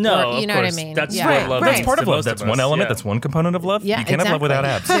abs. No, Or- you of know what I course. mean? That's yeah. what love Right. means That's part to of love. most That's us. one element. Yeah. That's one component of love. Yeah, You can't have love without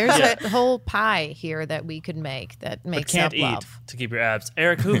abs. There's a whole pie here that we could make that But makes can't up eat love. to keep your abs.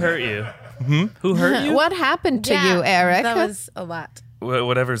 Eric, who hurt you? Who hurt you? What happened to you, Eric? That was a lot.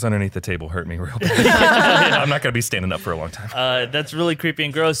 Whatever's underneath the table hurt me real bad. I'm not going to be standing up for a long time. That's really creepy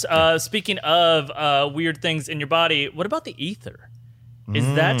and gross. Speaking of weird things in your body, what about the ether? Is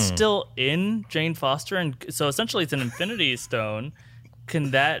that still in Jane Foster? And so essentially it's an infinity stone.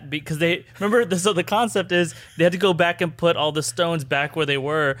 Can that be, because they remember so the concept is they had to go back and put all the stones back where they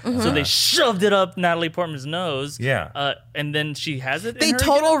were, so they shoved it up Natalie Portman's nose. Yeah. And then she has it. They in her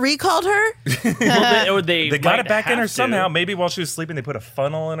total recalled her? or they They got might it back in her have to. somehow. Maybe while she was sleeping, they put a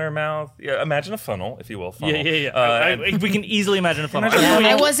funnel in her mouth. Yeah, imagine a funnel, if you will. Funnel. Yeah. We can easily imagine a funnel.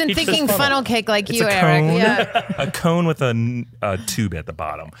 I wasn't It's just thinking a funnel cake like It's you, a Eric. cone. Yeah. A cone with a tube at the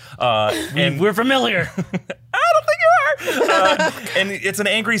bottom. And We're familiar. I don't think you are. And it's an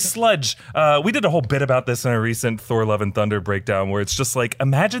angry sludge. We did a whole bit about this in a recent Thor: Love and Thunder breakdown, where it's just like,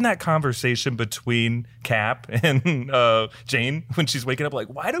 imagine that conversation between Cap and Jane when she's waking up, like,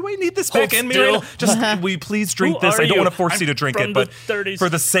 why do I need this back in me? still. Right now? Just, will you please drink Who this? are I don't you? want to force I'm you to drink from it, the but 30s. for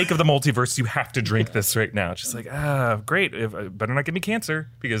the sake of the multiverse, you have to drink this right now. She's like, great. Better not give me cancer,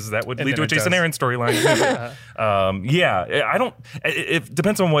 because that would lead then to a it Jason does. Aaron storyline. Yeah, I don't. It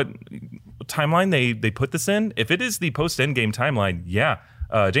depends on what timeline they put this in. If it is the post Endgame timeline, yeah.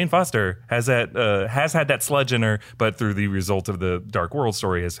 Jane Foster has had that sludge in her, but through the result of the Dark World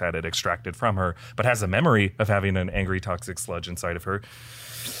story has had it extracted from her, but has a memory of having an angry, toxic sludge inside of her.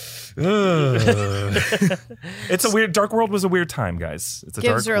 It's a weird. Dark World was a weird time, guys. It's a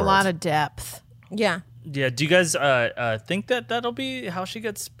Gives dark her a world. lot of depth. Yeah. Yeah. Do you guys think that that'll be how she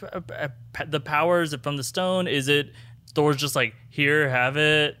gets the powers from the stone? Is it Thor's just like, here, have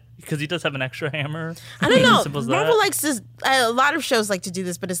it? Because he does have an extra hammer. I don't know. Simple as Marvel that. likes this. A lot of shows like to do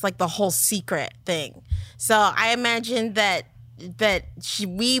this, but it's like the whole secret thing. So I imagine that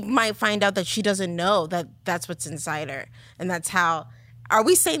we might find out that she doesn't know that that's what's inside her, and that's how. Are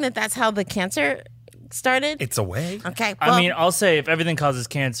we saying that that's how the cancer started? It's a way. Okay. I mean, I'll say if everything causes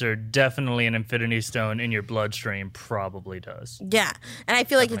cancer, definitely an Infinity Stone in your bloodstream probably does. yeah. And I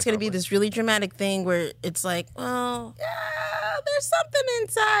feel like it's going to be this really dramatic thing where it's like, well, yeah, there's something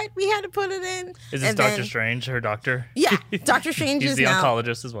inside. We had to put it in. Is this And Doctor then- Strange, her doctor? Yeah. Doctor Strange He's is the now.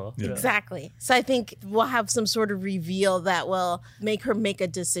 oncologist as well. Yeah. Exactly. So I think we'll have some sort of reveal that will make her make a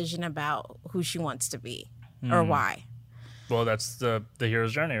decision about who she wants to be or why. Well, that's the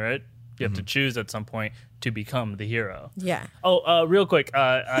hero's journey, right? You have to choose at some point to become the hero. Yeah. Oh, real quick,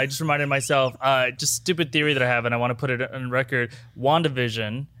 I just reminded myself, just stupid theory that I have, and I want to put it on record.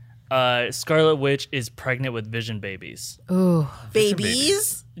 WandaVision, Scarlet Witch is pregnant with Vision babies, Ooh.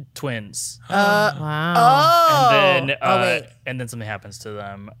 Babies? twins, Wow. Oh. and then wait. and then something happens to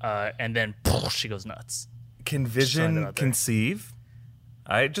them, and then she goes nuts. Can throwing it Vision out there. conceive?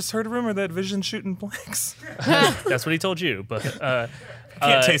 I just heard a rumor that Vision's shooting blanks. That's what he told you, but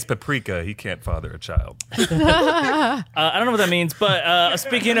Can't taste paprika. He can't father a child. I don't know what that means. But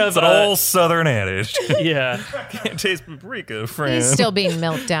speaking of, It's an old Southern adage. yeah, Can't taste paprika, friend. He's still being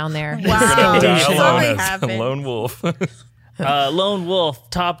milked down there. Wow. Die Something alone as a happened. lone wolf. Lone Wolf,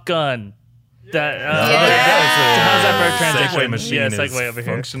 Top Gun. That Yeah. how's that for a transition? Segway machine Yeah, is segue over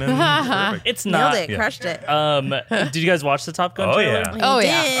here. functioning. Perfect. It's Nailed not. it. Crushed it. Did you guys watch the Top Gun? Oh, trailer? yeah. Oh, You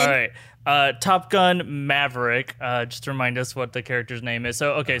yeah. did. All right. Top Gun Maverick. Just to remind us what the character's name is.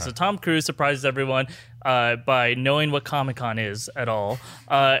 So, okay, so Tom Cruise surprises everyone by knowing what Comic-Con is at all,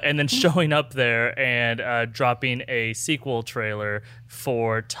 and then showing up there and dropping a sequel trailer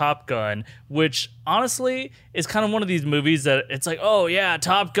for Top Gun, which honestly is kind of one of these movies that it's like, oh yeah,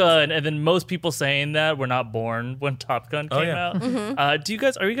 Top Gun, and then most people saying that were not born when Top Gun came yeah. out.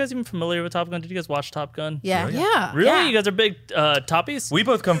 Are you guys even familiar with Top Gun? Did you guys watch Top Gun? Yeah. Yeah. Really? Yeah. You guys are big Toppies? We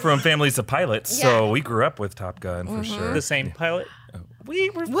both come from families of pilots, so we grew up with Top Gun for sure. The same pilot? We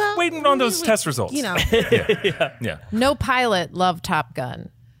were Well, waiting on those test results. You know. Yeah. No pilot loved Top Gun.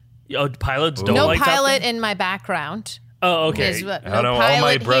 Oh, pilots don't No like Top pilot Gun? in my background. Oh, okay. Is what- I no don't know. All my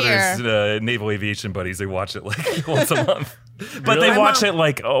pilot brothers, here. naval aviation buddies, they watch it like once a month. But Really? they My watch mom- it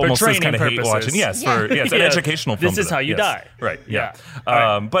like almost as training kind of hate purposes. watching. Yes, it's an Yeah. educational film. This to is them. how you Yes. die. Right. Yeah.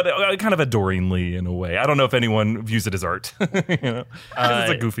 Yeah. But kind of adoringly in a way. I don't know if anyone views it as art. You know, 'Cause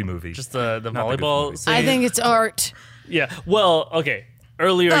it's a goofy movie. Just the Not the volleyball good scene? I think it's art. Yeah. Well, okay.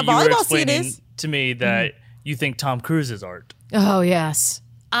 Earlier Yeah, you were volleyball scene explaining is- to me that you think Tom Cruise is art. Oh, yes.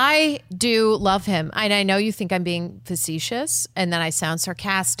 I do love him. And I know you think I'm being facetious and then I sound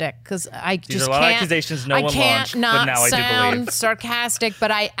sarcastic because I just are a lot of can't. accusations no I one can't launched, but not now I do sound believe. sarcastic, but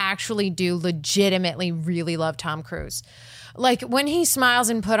I actually do legitimately really love Tom Cruise. Like when he smiles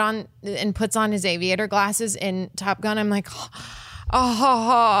and puts on his aviator glasses in Top Gun, I'm like,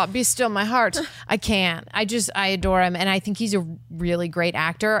 be still my heart. I can't. I adore him. And I think he's a really great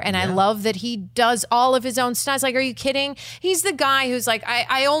actor. And I love that he does all of his own stunts. Like, are you kidding? He's the guy who's like,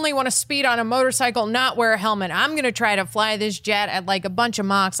 I only want to speed on a motorcycle, not wear a helmet. I'm going to try to fly this jet at like a bunch of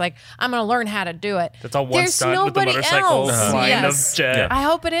Machs. Like, I'm going to learn how to do it. That's all one There's stunt with the nobody motorcycle else. flying Yes. of jet. Yeah. I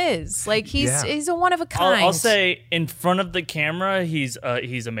hope it is. Like, he's a one of a kind. I'll say in front of the camera, he's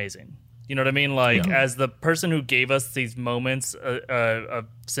amazing. You know what I mean? Like as the person who gave us these moments of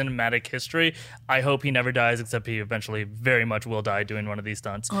cinematic history, I hope he never dies. Except he eventually very much will die doing one of these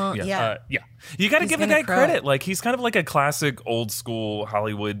stunts. Yeah. Yeah. You got to give the gonna guy crow. credit. Like he's kind of like a classic old school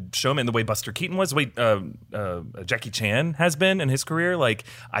Hollywood showman, the way Buster Keaton was, the way Jackie Chan has been in his career. Like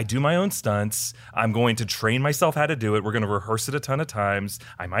I do my own stunts. I'm going to train myself how to do it. We're going to rehearse it a ton of times.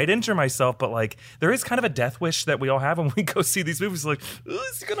 I might injure myself, but like there is kind of a death wish that we all have when we go see these movies. Like,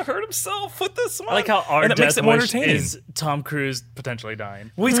 is he going to hurt himself with this one? I like how our and it makes death it more wish entertaining. is Tom Cruise potentially dying.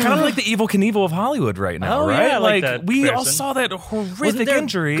 Well, he's kind of like the Evil Knievel of Hollywood right now, Oh, right? yeah, I like that we all comparison. saw that Wasn't horrific there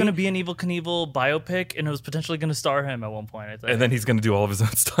injury. going to be an Evil Knievel biopic, and it was potentially going to star him at one point, I think. And then he's going to do all of his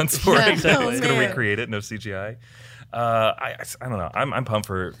own stunts for Yeah. it. Exactly. He's going to Man. recreate it, no CGI. I don't know. I'm pumped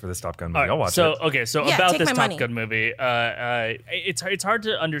for this Top Gun movie. I'll watch so it. okay, so Yeah, about take this my Top money. Gun movie, it's hard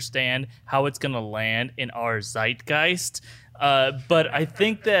to understand how it's gonna land in our zeitgeist, but I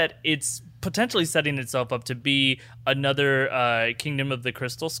think that it's potentially setting itself up to be another Kingdom of the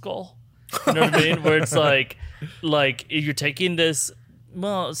Crystal Skull. You know what I mean? Where it's like you're taking this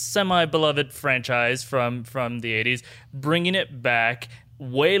semi beloved franchise from the 80s, bringing it back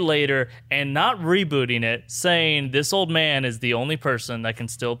way later and not rebooting it, saying this old man is the only person that can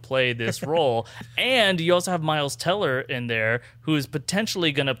still play this role. And you also have Miles Teller in there, who is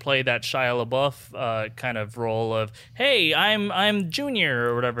potentially going to play that Shia LaBeouf kind of role of, hey, I'm Junior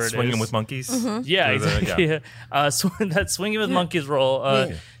or whatever it is. Swinging with monkeys. Yeah, exactly. Yeah. That swinging with monkeys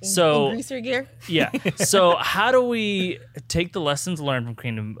role. So In greaser gear. yeah. So how do we take the lessons learned from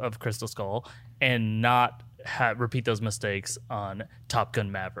Kingdom of Crystal Skull and not repeat those mistakes on Top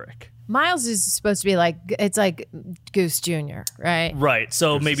Gun Maverick? Miles is supposed to be like, it's like Goose Jr., right? Right.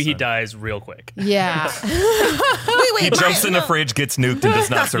 So maybe he dies real quick. Yeah. Wait, He jumps in the fridge, gets nuked, and does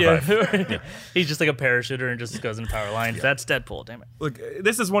not survive. He's just like a parachuter and just goes in power lines. That's Deadpool, damn it. Look,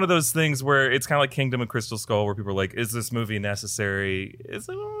 this is one of those things where it's kind of like Kingdom of Crystal Skull, where people are like, is this movie necessary? Is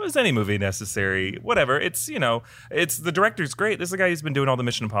any movie necessary? Whatever. It's, it's the director's great. This is the guy who's been doing all the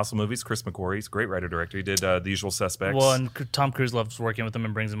Mission Impossible movies, Chris McQuarrie. He's a great writer-director. He did The Usual Suspects. Well, and Tom Cruise loves working with him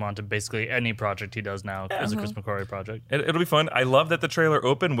and brings him on to basically any project he does now as a Chris McQuarrie project. It'll be fun. I love that the trailer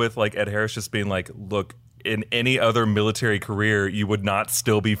opened with like Ed Harris just being like, look, in any other military career, you would not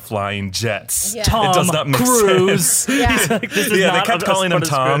still be flying jets. Yeah. Tom It does not make Cruise. sense. Yeah. He's like, this is Yeah, they not kept a calling him part of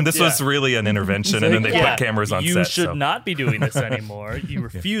the Tom. script. This Yeah. was really an intervention, and then they Yeah. put cameras on you set. should so. not be doing this anymore. You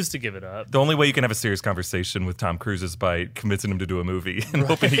refuse to give it up. The only way you can have a serious conversation with Tom Cruise is by convincing him to do a movie and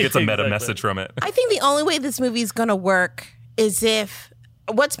hoping he gets a meta exactly. message from it. I think the only way this movie is going to work is if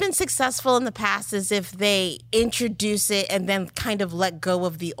what's been successful in the past is if they introduce it and then kind of let go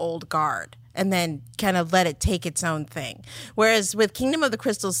of the old guard and then kind of let it take its own thing. Whereas with Kingdom of the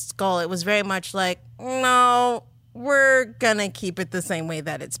Crystal Skull, it was very much like, no, we're going to keep it the same way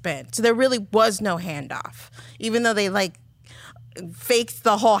that it's been. So there really was no handoff, even though they faked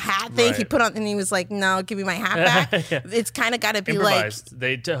the whole hat thing. Right. He put on and he was like, no, give me my hat back. It's kind of got to be like, Improvised.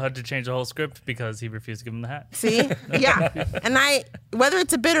 They had to change the whole script because he refused to give him the hat. see? Yeah. And whether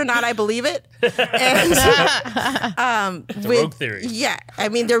it's a bit or not, I believe it. And It's a rogue theory. yeah, I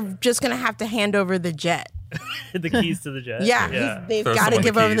mean, they're just going to have to hand over the jet. The keys to the jet. Yeah, they've Throw got to someone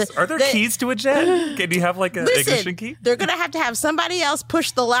give the over keys. the. Are there they- keys to a jet? Can you have like an ignition Listen, key? they're going to have somebody else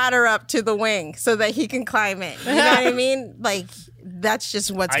push the ladder up to the wing so that he can climb it. You know what I mean? Like, that's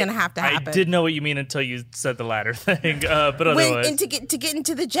just what's going to have to happen. I did know what you mean until you said the ladder thing, but otherwise. And to get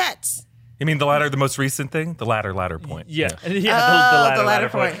into the jets. You mean the ladder, the most recent thing? The ladder point. Yeah, Oh, the the ladder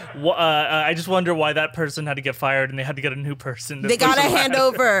point. I just wonder why that person had to get fired and they had to get a new person. They got to hand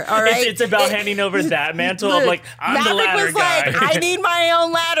over, all right? It's about handing over that mantle of like, I'm the Maverick ladder was guy. like, I need my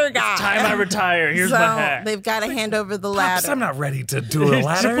own ladder guy. Time I retire. Here's so my hat. they've got to hand over the Pops, ladder. I'm not ready to do a To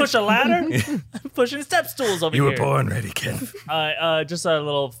ladder. push a ladder? I'm pushing step stools over You here. were born ready, kid. Just a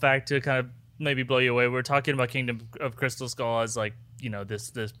little fact to kind of maybe blow you away. We're talking about Kingdom of Crystal Skull as like, this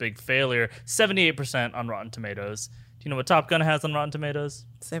big failure. 78% on Rotten Tomatoes. Do you know what Top Gun has on Rotten Tomatoes?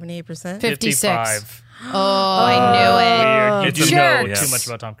 78%. 56. 55. Oh, I knew it. Weird. You It's do a- know Jerks. too much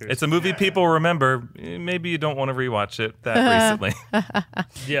about Tom Cruise. It's a movie people remember. Maybe you don't want to rewatch it that recently.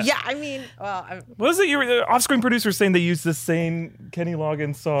 Yeah, I mean, well, What was it? The off-screen producer saying they used the same Kenny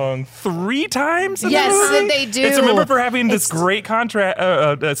Loggins song 3 times? In the Yes, movie? they do. It's remember for having this great contract,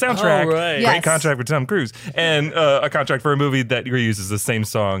 soundtrack, Oh, right. great Yes. contract with Tom Cruise, and a contract for a movie that reuses the same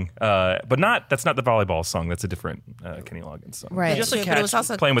song, but that's not the volleyball song. That's a different Kenny Loggins song. Right. Just true, a but it was catch.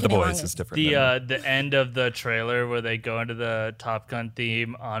 also Playing with the Kenny Boys Loggins. is different. The end of the trailer where they go into the Top Gun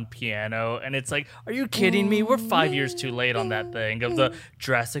theme on piano, and it's like, are you kidding me? We're 5 years too late on that thing of the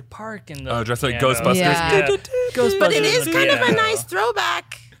Jurassic Park and the Jurassic piano. Ghostbusters. Yeah. Ghostbusters. But it and is the kind of a piano. nice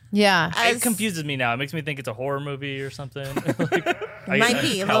throwback. Yeah. It confuses me now. It makes me think it's a horror movie or something. Might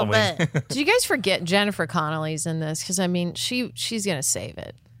be a little Halloween. bit. Did you guys forget Jennifer Connelly's in this? Because I mean, she's gonna save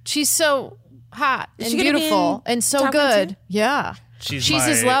it. She's so hot and she gonna be beautiful in and so Top Gun good. too? Yeah, She's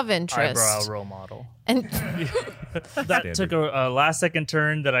his my love interest. eyebrow role model. And That took a last second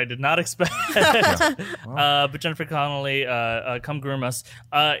turn that I did not expect. But Jennifer Connelly, come groom us.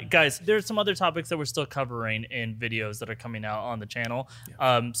 Guys, there's some other topics that we're still covering in videos that are coming out on the channel.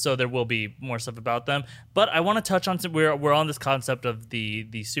 So there will be more stuff about them. But I want to touch on some, we're on this concept of the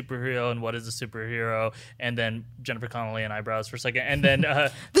superhero and what is a superhero, and then Jennifer Connelly and eyebrows for a second. And then The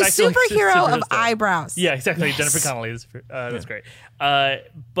back to, like, superhero of stuff. eyebrows. Yeah, exactly. Jennifer Connelly. That's great.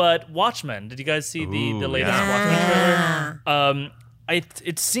 But Watchmen, did you guys see the latest yeah. Watchmen trailer?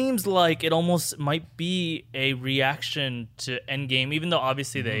 it seems like it almost might be a reaction to Endgame, even though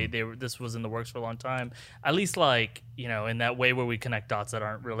obviously this was in the works for a long time. At least like, you know, in that way where we connect dots that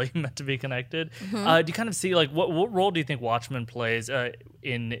aren't really meant to be connected. Do you kind of see like what role do you think Watchmen plays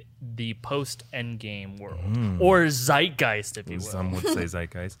in the post Endgame world or zeitgeist, if you will? Some would say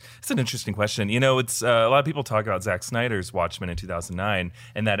zeitgeist. It's an interesting question. You know, it's a lot of people talk about Zack Snyder's Watchmen in 2009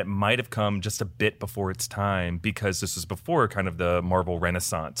 and that it might have come just a bit before its time because this was before kind of the Marvel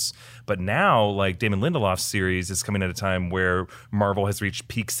Renaissance. But now, like Damon Lindelof's series is coming at a time where Marvel has reached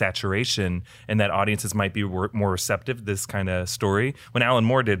peak saturation and that audiences might be more receptive to this kind of story. When Alan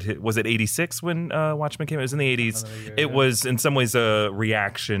Moore did, was it 86 when Watchmen came out? It was in the 80s. It was in some ways a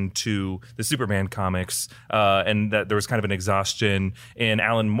reaction to the Superman comics and that there was kind of an exhaustion. And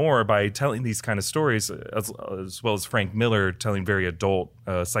Alan Moore, by telling these kind of stories, as well as Frank Miller telling very adult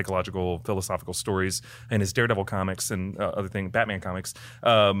psychological, philosophical stories in his Daredevil comics and other things, Batman comics,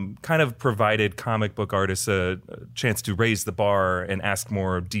 kind of provided comic book artists a chance to raise the bar and ask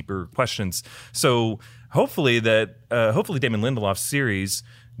more deeper questions. So hopefully Damon Lindelof's series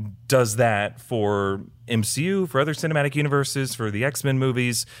does that for MCU, for other cinematic universes, for the X-Men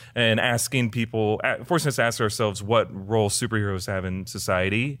movies, and asking people, forcing us to ask ourselves what role superheroes have in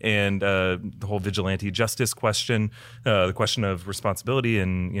society, and the whole vigilante justice question, the question of responsibility,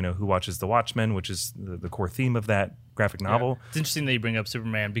 and you know who watches The Watchmen, which is the core theme of that graphic novel. It's interesting that you bring up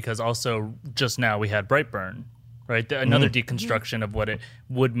Superman because also just now we had Brightburn. Right, another deconstruction of what it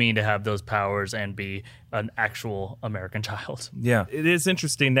would mean to have those powers and be an actual American child. Yeah, it is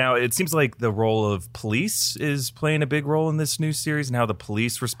interesting. Now, it seems like the role of police is playing a big role in this new series and how the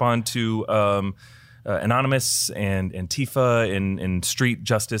police respond to Anonymous and Antifa and street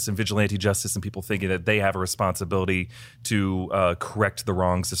justice and vigilante justice and people thinking that they have a responsibility to correct the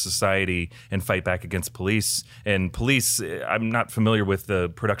wrongs of society and fight back against police. And police, I'm not familiar with the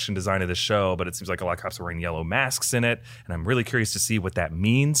production design of the show, but it seems like a lot of cops are wearing yellow masks in it. And I'm really curious to see what that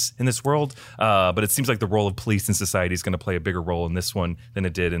means in this world. But it seems like the role of police in society is going to play a bigger role in this one than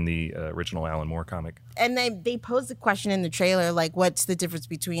it did in the original Alan Moore comic. And they posed the question in the trailer, like, what's the difference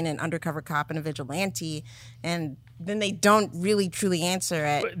between an undercover cop and a vigilante? And then they don't really truly answer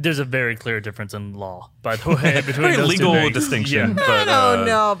it. There's a very clear difference in law, by the way, between Very those legal two distinction. Yeah. But, I don't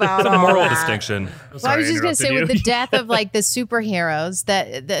know about it's a all moral that. distinction. Well, I was just going to say, with the death of like the superheroes,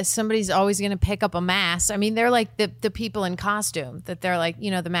 that somebody's always going to pick up a mask. I mean, they're like the people in costume, that they're like,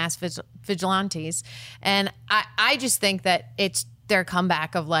 you know, the mask vigilantes. And I just think that it's their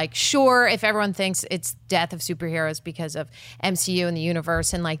comeback of like, sure, if everyone thinks it's death of superheroes because of MCU and the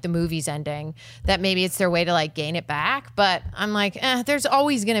universe and like the movies ending, that maybe it's their way to like gain it back. But I'm like, there's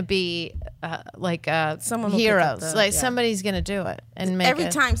always going to be Someone will heroes. pick up Like somebody's going to do it and make every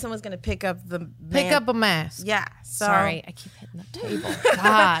it. time someone's going to pick up a mask. Yeah. So. Sorry, I keep hitting the table.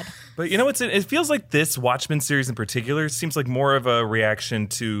 God. But you know, it feels like this Watchmen series in particular seems like more of a reaction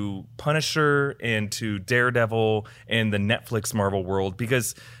to Punisher and to Daredevil and the Netflix Marvel world,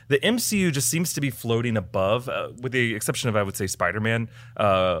 because the MCU just seems to be floating above, with the exception of, I would say, Spider-Man,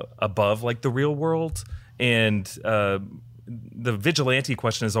 above like the real world. And the vigilante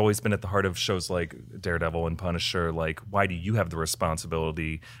question has always been at the heart of shows like Daredevil and Punisher. Like, why do you have the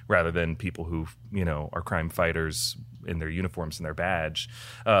responsibility rather than people who, you know, are crime fighters in their uniforms and their badge?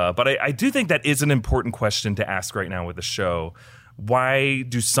 But I do think that is an important question to ask right now with the show. Why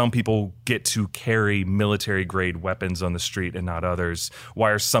do some people get to carry military-grade weapons on the street and not others? Why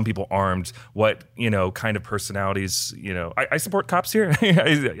are some people armed? What, you know, kind of personalities, you know... I support cops here.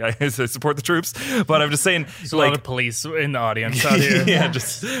 I support the troops. But I'm just saying... There's a lot of police in the audience out here. Yeah,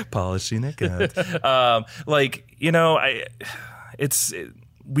 just polishing it good. Like, you know,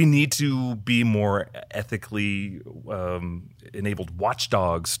 we need to be more ethically enabled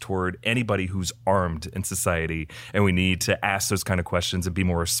watchdogs toward anybody who's armed in society, and we need to ask those kind of questions and be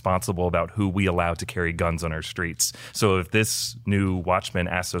more responsible about who we allow to carry guns on our streets. So if this new Watchmen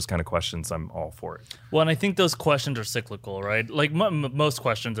asks those kind of questions, I'm all for it. Well, and I think those questions are cyclical, right? Like most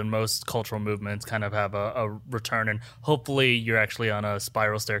questions and most cultural movements kind of have a return, and hopefully you're actually on a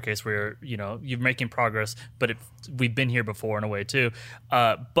spiral staircase where you're making progress, but we've been here before in a way too.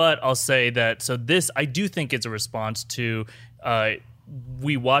 But I'll say that, so this, I do think it's a response to,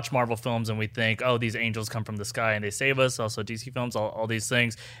 we watch Marvel films and we think, oh, these angels come from the sky and they save us. Also DC films, all these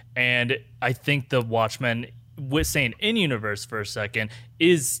things. And I think the Watchmen, with saying in-universe for a second,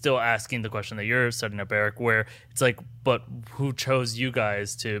 is still asking the question that you're setting up, Eric, where it's like, but who chose you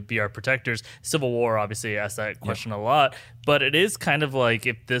guys to be our protectors? Civil War obviously asked that question a lot. But it is kind of like,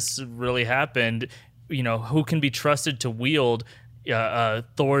 if this really happened, who can be trusted to wield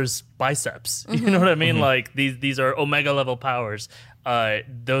Thor's biceps? You know what I mean? Like these are Omega level powers.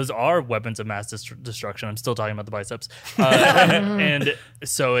 those are weapons of mass destruction. I'm still talking about the biceps. And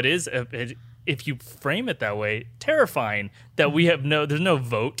so it is, if you frame it that way, terrifying that there's no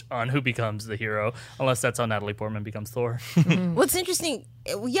vote on who becomes the hero, unless that's how Natalie Portman becomes Thor. What's interesting,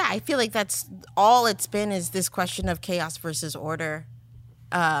 I feel like that's all it's been, is this question of chaos versus order.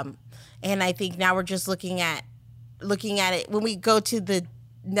 And I think now we're just looking at it. When we go to the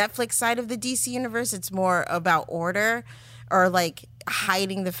Netflix side of the DC universe, it's more about order, or like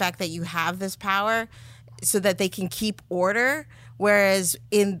hiding the fact that you have this power so that they can keep order. Whereas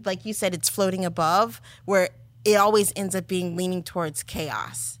in, like you said, it's floating above, where it always ends up being leaning towards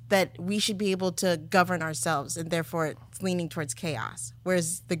chaos, that we should be able to govern ourselves, and therefore it's leaning towards chaos.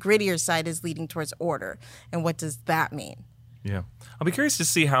 Whereas the grittier side is leaning towards order. And what does that mean? Yeah. I'll be curious to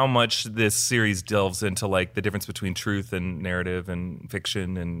see how much this series delves into like the difference between truth and narrative and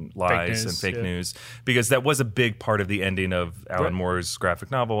fiction and lies and fake news, because that was a big part of the ending of Alan Moore's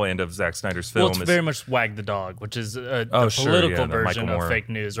graphic novel and of Zack Snyder's film. Well, it's very much Wag the Dog, which is the political version of fake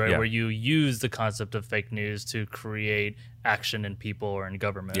news, right? Yeah. Where you use the concept of fake news to create action in people or in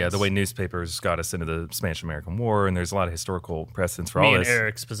governments. Yeah, the way newspapers got us into the Spanish-American War, and there's a lot of historical precedents for all this. Me and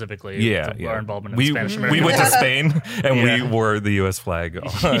Eric specifically, our involvement in the Spanish-American We War. went to Spain, and we wore the U.S. flag,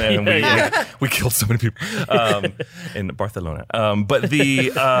 and we killed so many people in Barcelona. But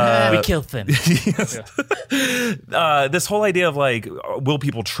the... we killed them. This whole idea of like, will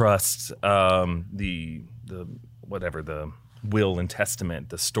people trust the will and testament,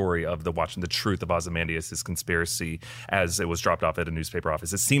 the story of the truth of Ozymandias' conspiracy as it was dropped off at a newspaper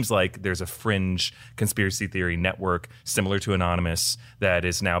office. It seems like there's a fringe conspiracy theory network similar to Anonymous that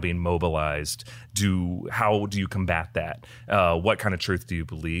is now being mobilized. How do you combat that? What kind of truth do you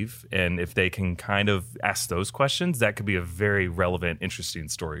believe? And if they can kind of ask those questions, that could be a very relevant, interesting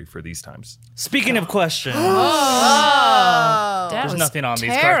story for these times. Speaking of questions, That there's was nothing on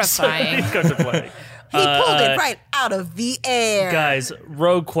terrifying. these cards. These cards are playing. He pulled it right out of the air. Guys,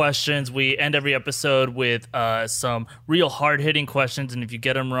 rogue questions. We end every episode with some real hard-hitting questions, and if you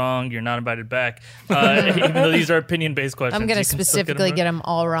get them wrong, you're not invited back. Even though these are opinion-based questions. I'm going to you can still specifically get them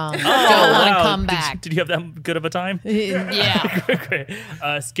all wrong. Don't Oh, want to wow. come back. Did you have that good of a time? Yeah. Great.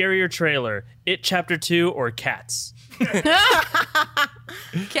 Scarier trailer, It Chapter 2 or Cats?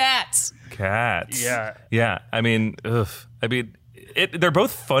 Cats. Cats. Yeah. Yeah. I mean, they're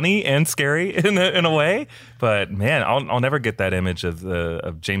both funny and scary in a way, but man, I'll never get that image of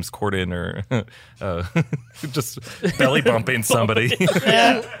James Corden or just belly bumping somebody.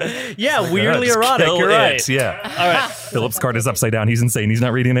 Yeah, weirdly erotic. Kill You're it. right. Yeah. All right. Philip's card is upside down. He's insane. He's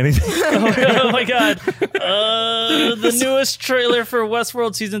not reading anything. Oh my god. The newest trailer for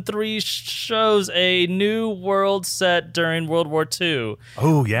Westworld Season 3 shows a new world set during World War II.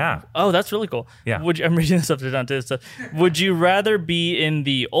 Oh yeah. Oh, that's really cool. Yeah. I'm reading this up to down to stuff. Would you rather be in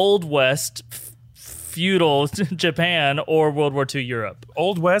the Old West, feudal Japan, or World War II Europe?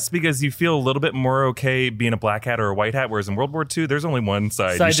 Old West, because you feel a little bit more okay being a black hat or a white hat, whereas in World War II, there's only one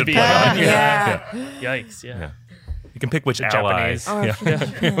side you to should be play on. on. Yeah. Yikes, yeah. Yeah. You can pick which ally.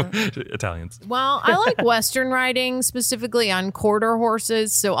 Japanese. Italians. Well, I like Western riding, specifically on quarter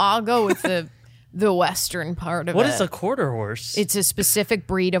horses, so I'll go with the Western part of it. What is a quarter horse? It's a specific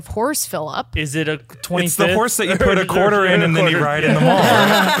breed of horse, Philip. Is it a 25th? It's the horse that you put a quarter in and then you ride in the mall.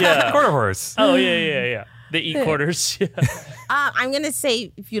 Yeah. Quarter horse. Oh, yeah. They eat quarters. Yeah. I'm going to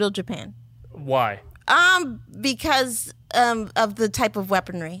say feudal Japan. Why? Because of the type of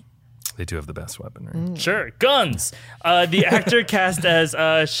weaponry. They do have the best weaponry. Sure. Guns. The actor cast as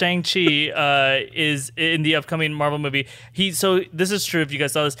Shang-Chi is in the upcoming Marvel movie. So this is true if you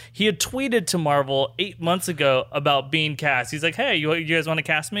guys saw this. He had tweeted to Marvel 8 months ago about being cast. He's like, hey, you guys want to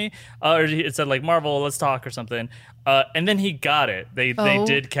cast me? Or it said like, Marvel, let's talk or something. And then he got it. They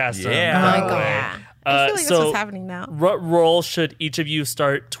did cast him. Yeah. Oh my that God. way. Yeah. I feel like that's what's happening now. What role should each of you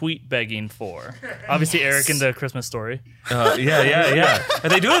start tweet begging for? Obviously, Eric in the Christmas Story. Yeah.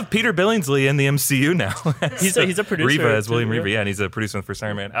 And they do have Peter Billingsley in the MCU now. He's a producer. Reva is too, William Reva, and he's a producer on the first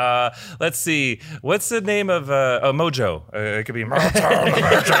Iron Man. Let's see. What's the name of Mojo? It could be Mojo.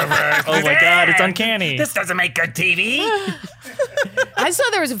 Oh my God, it's uncanny. This doesn't make good TV. I saw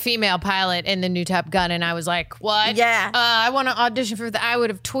there was a female pilot in the new Top Gun, and I was like, what? Yeah. I want to audition for that. I would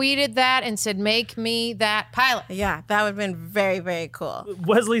have tweeted that and said, make me that pilot. Yeah, that would have been very, very cool.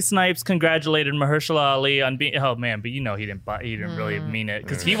 Wesley Snipes congratulated Mahershala Ali on being. Oh man, but you know he didn't really mean it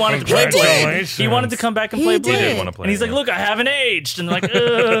because he wanted to play Blade. Congratulations. He wanted to come back and He play did. Blade. He did want to play and he's it, like, yeah. "Look, I haven't aged," and like,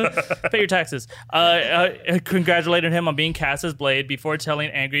 pay your taxes. Congratulated him on being cast as Blade before telling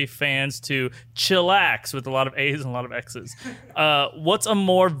angry fans to chillax with a lot of A's and a lot of X's. What's a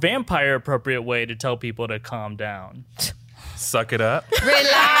more vampire appropriate way to tell people to calm down? Suck it up.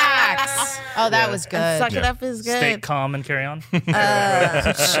 Relax. Oh, that was good. Suck it up is good. Stay calm and carry on.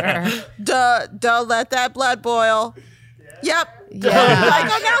 Sure. Don't let that blood boil. Yep. Yeah.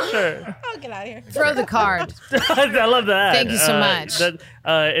 Like, oh, no. Sure. Oh, get out of here. Throw the card. I love that. Thank you so much.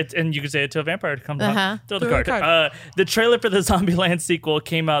 And you can say it to a vampire to come Uh-huh. throw the card. The trailer for the Zombieland sequel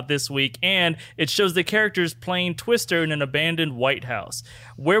came out this week, and it shows the characters playing Twister in an abandoned White House.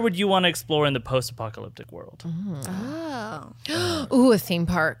 Where would you want to explore in the post-apocalyptic world? Oh. Ooh, a theme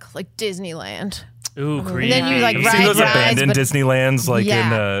park like Disneyland. Ooh, creepy. then you, like, You ride see those rides, abandoned but- Disneylands, like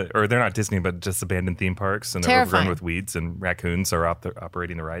Yeah. or they're not Disney, but just abandoned theme parks, and they're Terrifying. overgrown with weeds, and raccoons are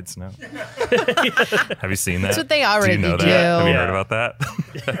operating the rides now. Have you seen that? That's what they already do. You know do. that? Have you Yeah. heard about that?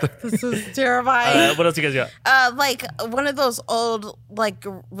 This is terrifying. What else you guys got? Like one of those old like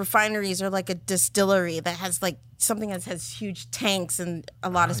refineries or like a distillery that has like something that has huge tanks and a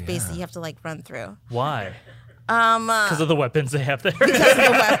lot of space that you have to like run through. Why? Because of the weapons they have there. Because of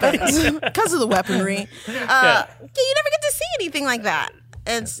the weapons. Because of the weaponry. You never get to see anything like that.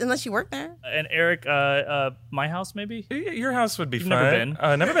 Unless you work there. And Eric, my house maybe? Your house would be You've fun.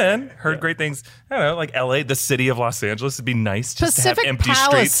 Never been. Heard great things. I don't know, like LA, the city of Los Angeles. It'd be nice just Pacific to have empty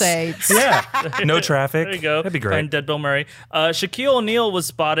Palisades. streets. Yeah, no traffic. There you go. That'd be great. Find Dead Bill Murray. Shaquille O'Neal was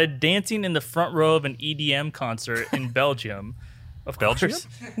spotted dancing in the front row of an EDM concert in Belgium. Of Belgium? course.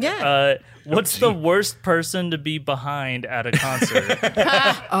 Yeah. What's the worst person to be behind at a concert?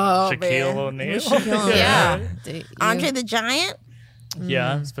 Oh, Shaquille man. O'Neal. Yeah. Andre the Giant.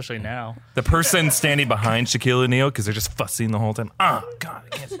 Yeah, especially now. The person standing behind Shaquille O'Neal because they're just fussing the whole time. Oh, God,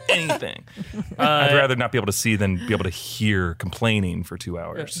 I can't see anything. I'd rather not be able to see than be able to hear complaining for 2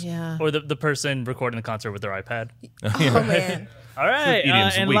 hours. Yeah. Or the person recording the concert with their iPad. Oh, man. All right,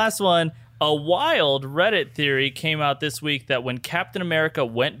 Idioms and week. last one. A wild Reddit theory came out this week that when Captain America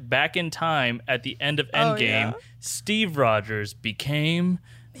went back in time at the end of Endgame, yeah? Steve Rogers became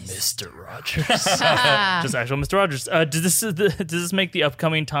Mr. Rogers. Just actual Mr. Rogers. Does this make the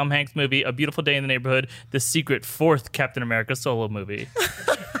upcoming Tom Hanks movie A Beautiful Day in the Neighborhood the secret fourth Captain America solo movie?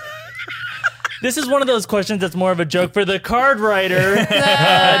 This is one of those questions that's more of a joke for the card writer than anything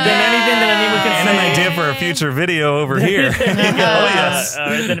that anyone can And say. an idea for a future video over here. Oh, yes.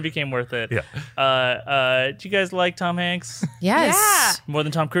 Then it became worth it. Yeah. Do you guys like Tom Hanks Yes. more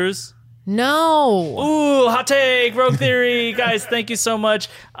than Tom Cruise? No. Ooh, hot take, Rogue Theory. Guys, thank you so much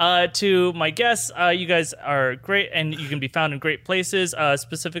to my guests. You guys are great, and you can be found in great places.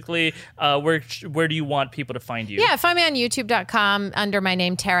 Specifically, where do you want people to find you? Yeah, find me on youtube.com under my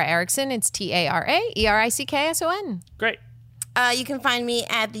name, Tara Erickson. It's TaraErikson. Great. You can find me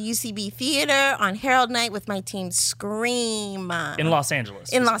at the UCB Theater on Herald Night with my team Scream. In Los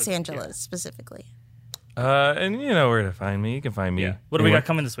Angeles. In Los specifically. Angeles, specifically. And you know where to find me. You can find me. Yeah. What do we got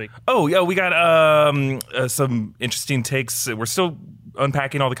coming this week? Oh, yeah, we got some interesting takes. We're still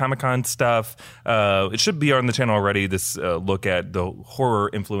unpacking all the Comic-Con stuff. It should be on the channel already, this look at the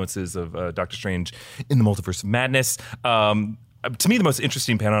horror influences of Doctor Strange in the Multiverse of Madness. To me, the most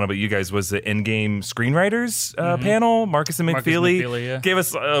interesting panel about you guys was the Endgame screenwriters panel. Marcus and McFeely, yeah. gave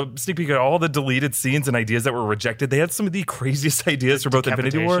us a sneak peek at all the deleted scenes and ideas that were rejected. They had some of the craziest ideas for both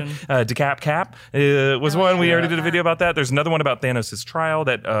Infinity War. Decap Cap was one. We already did a video about that. There's another one about Thanos' trial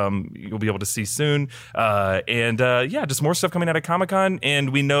that you'll be able to see soon. Just more stuff coming out of Comic-Con. And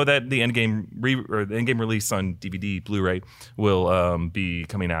we know that the Endgame release on DVD, Blu-ray will be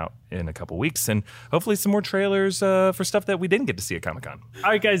coming out in a couple weeks, and hopefully some more trailers for stuff that we didn't get to see at Comic-Con. All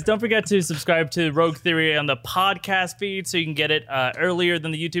right, guys, don't forget to subscribe to Rogue Theory on the podcast feed so you can get it earlier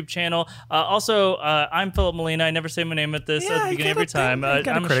than the YouTube channel. Also, I'm Philip Molina. I never say my name at the beginning every time.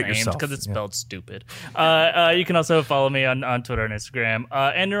 I'm ashamed because it's spelled stupid. You can also follow me on Twitter and Instagram.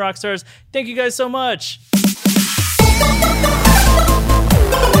 And New Rockstars, thank you guys so much.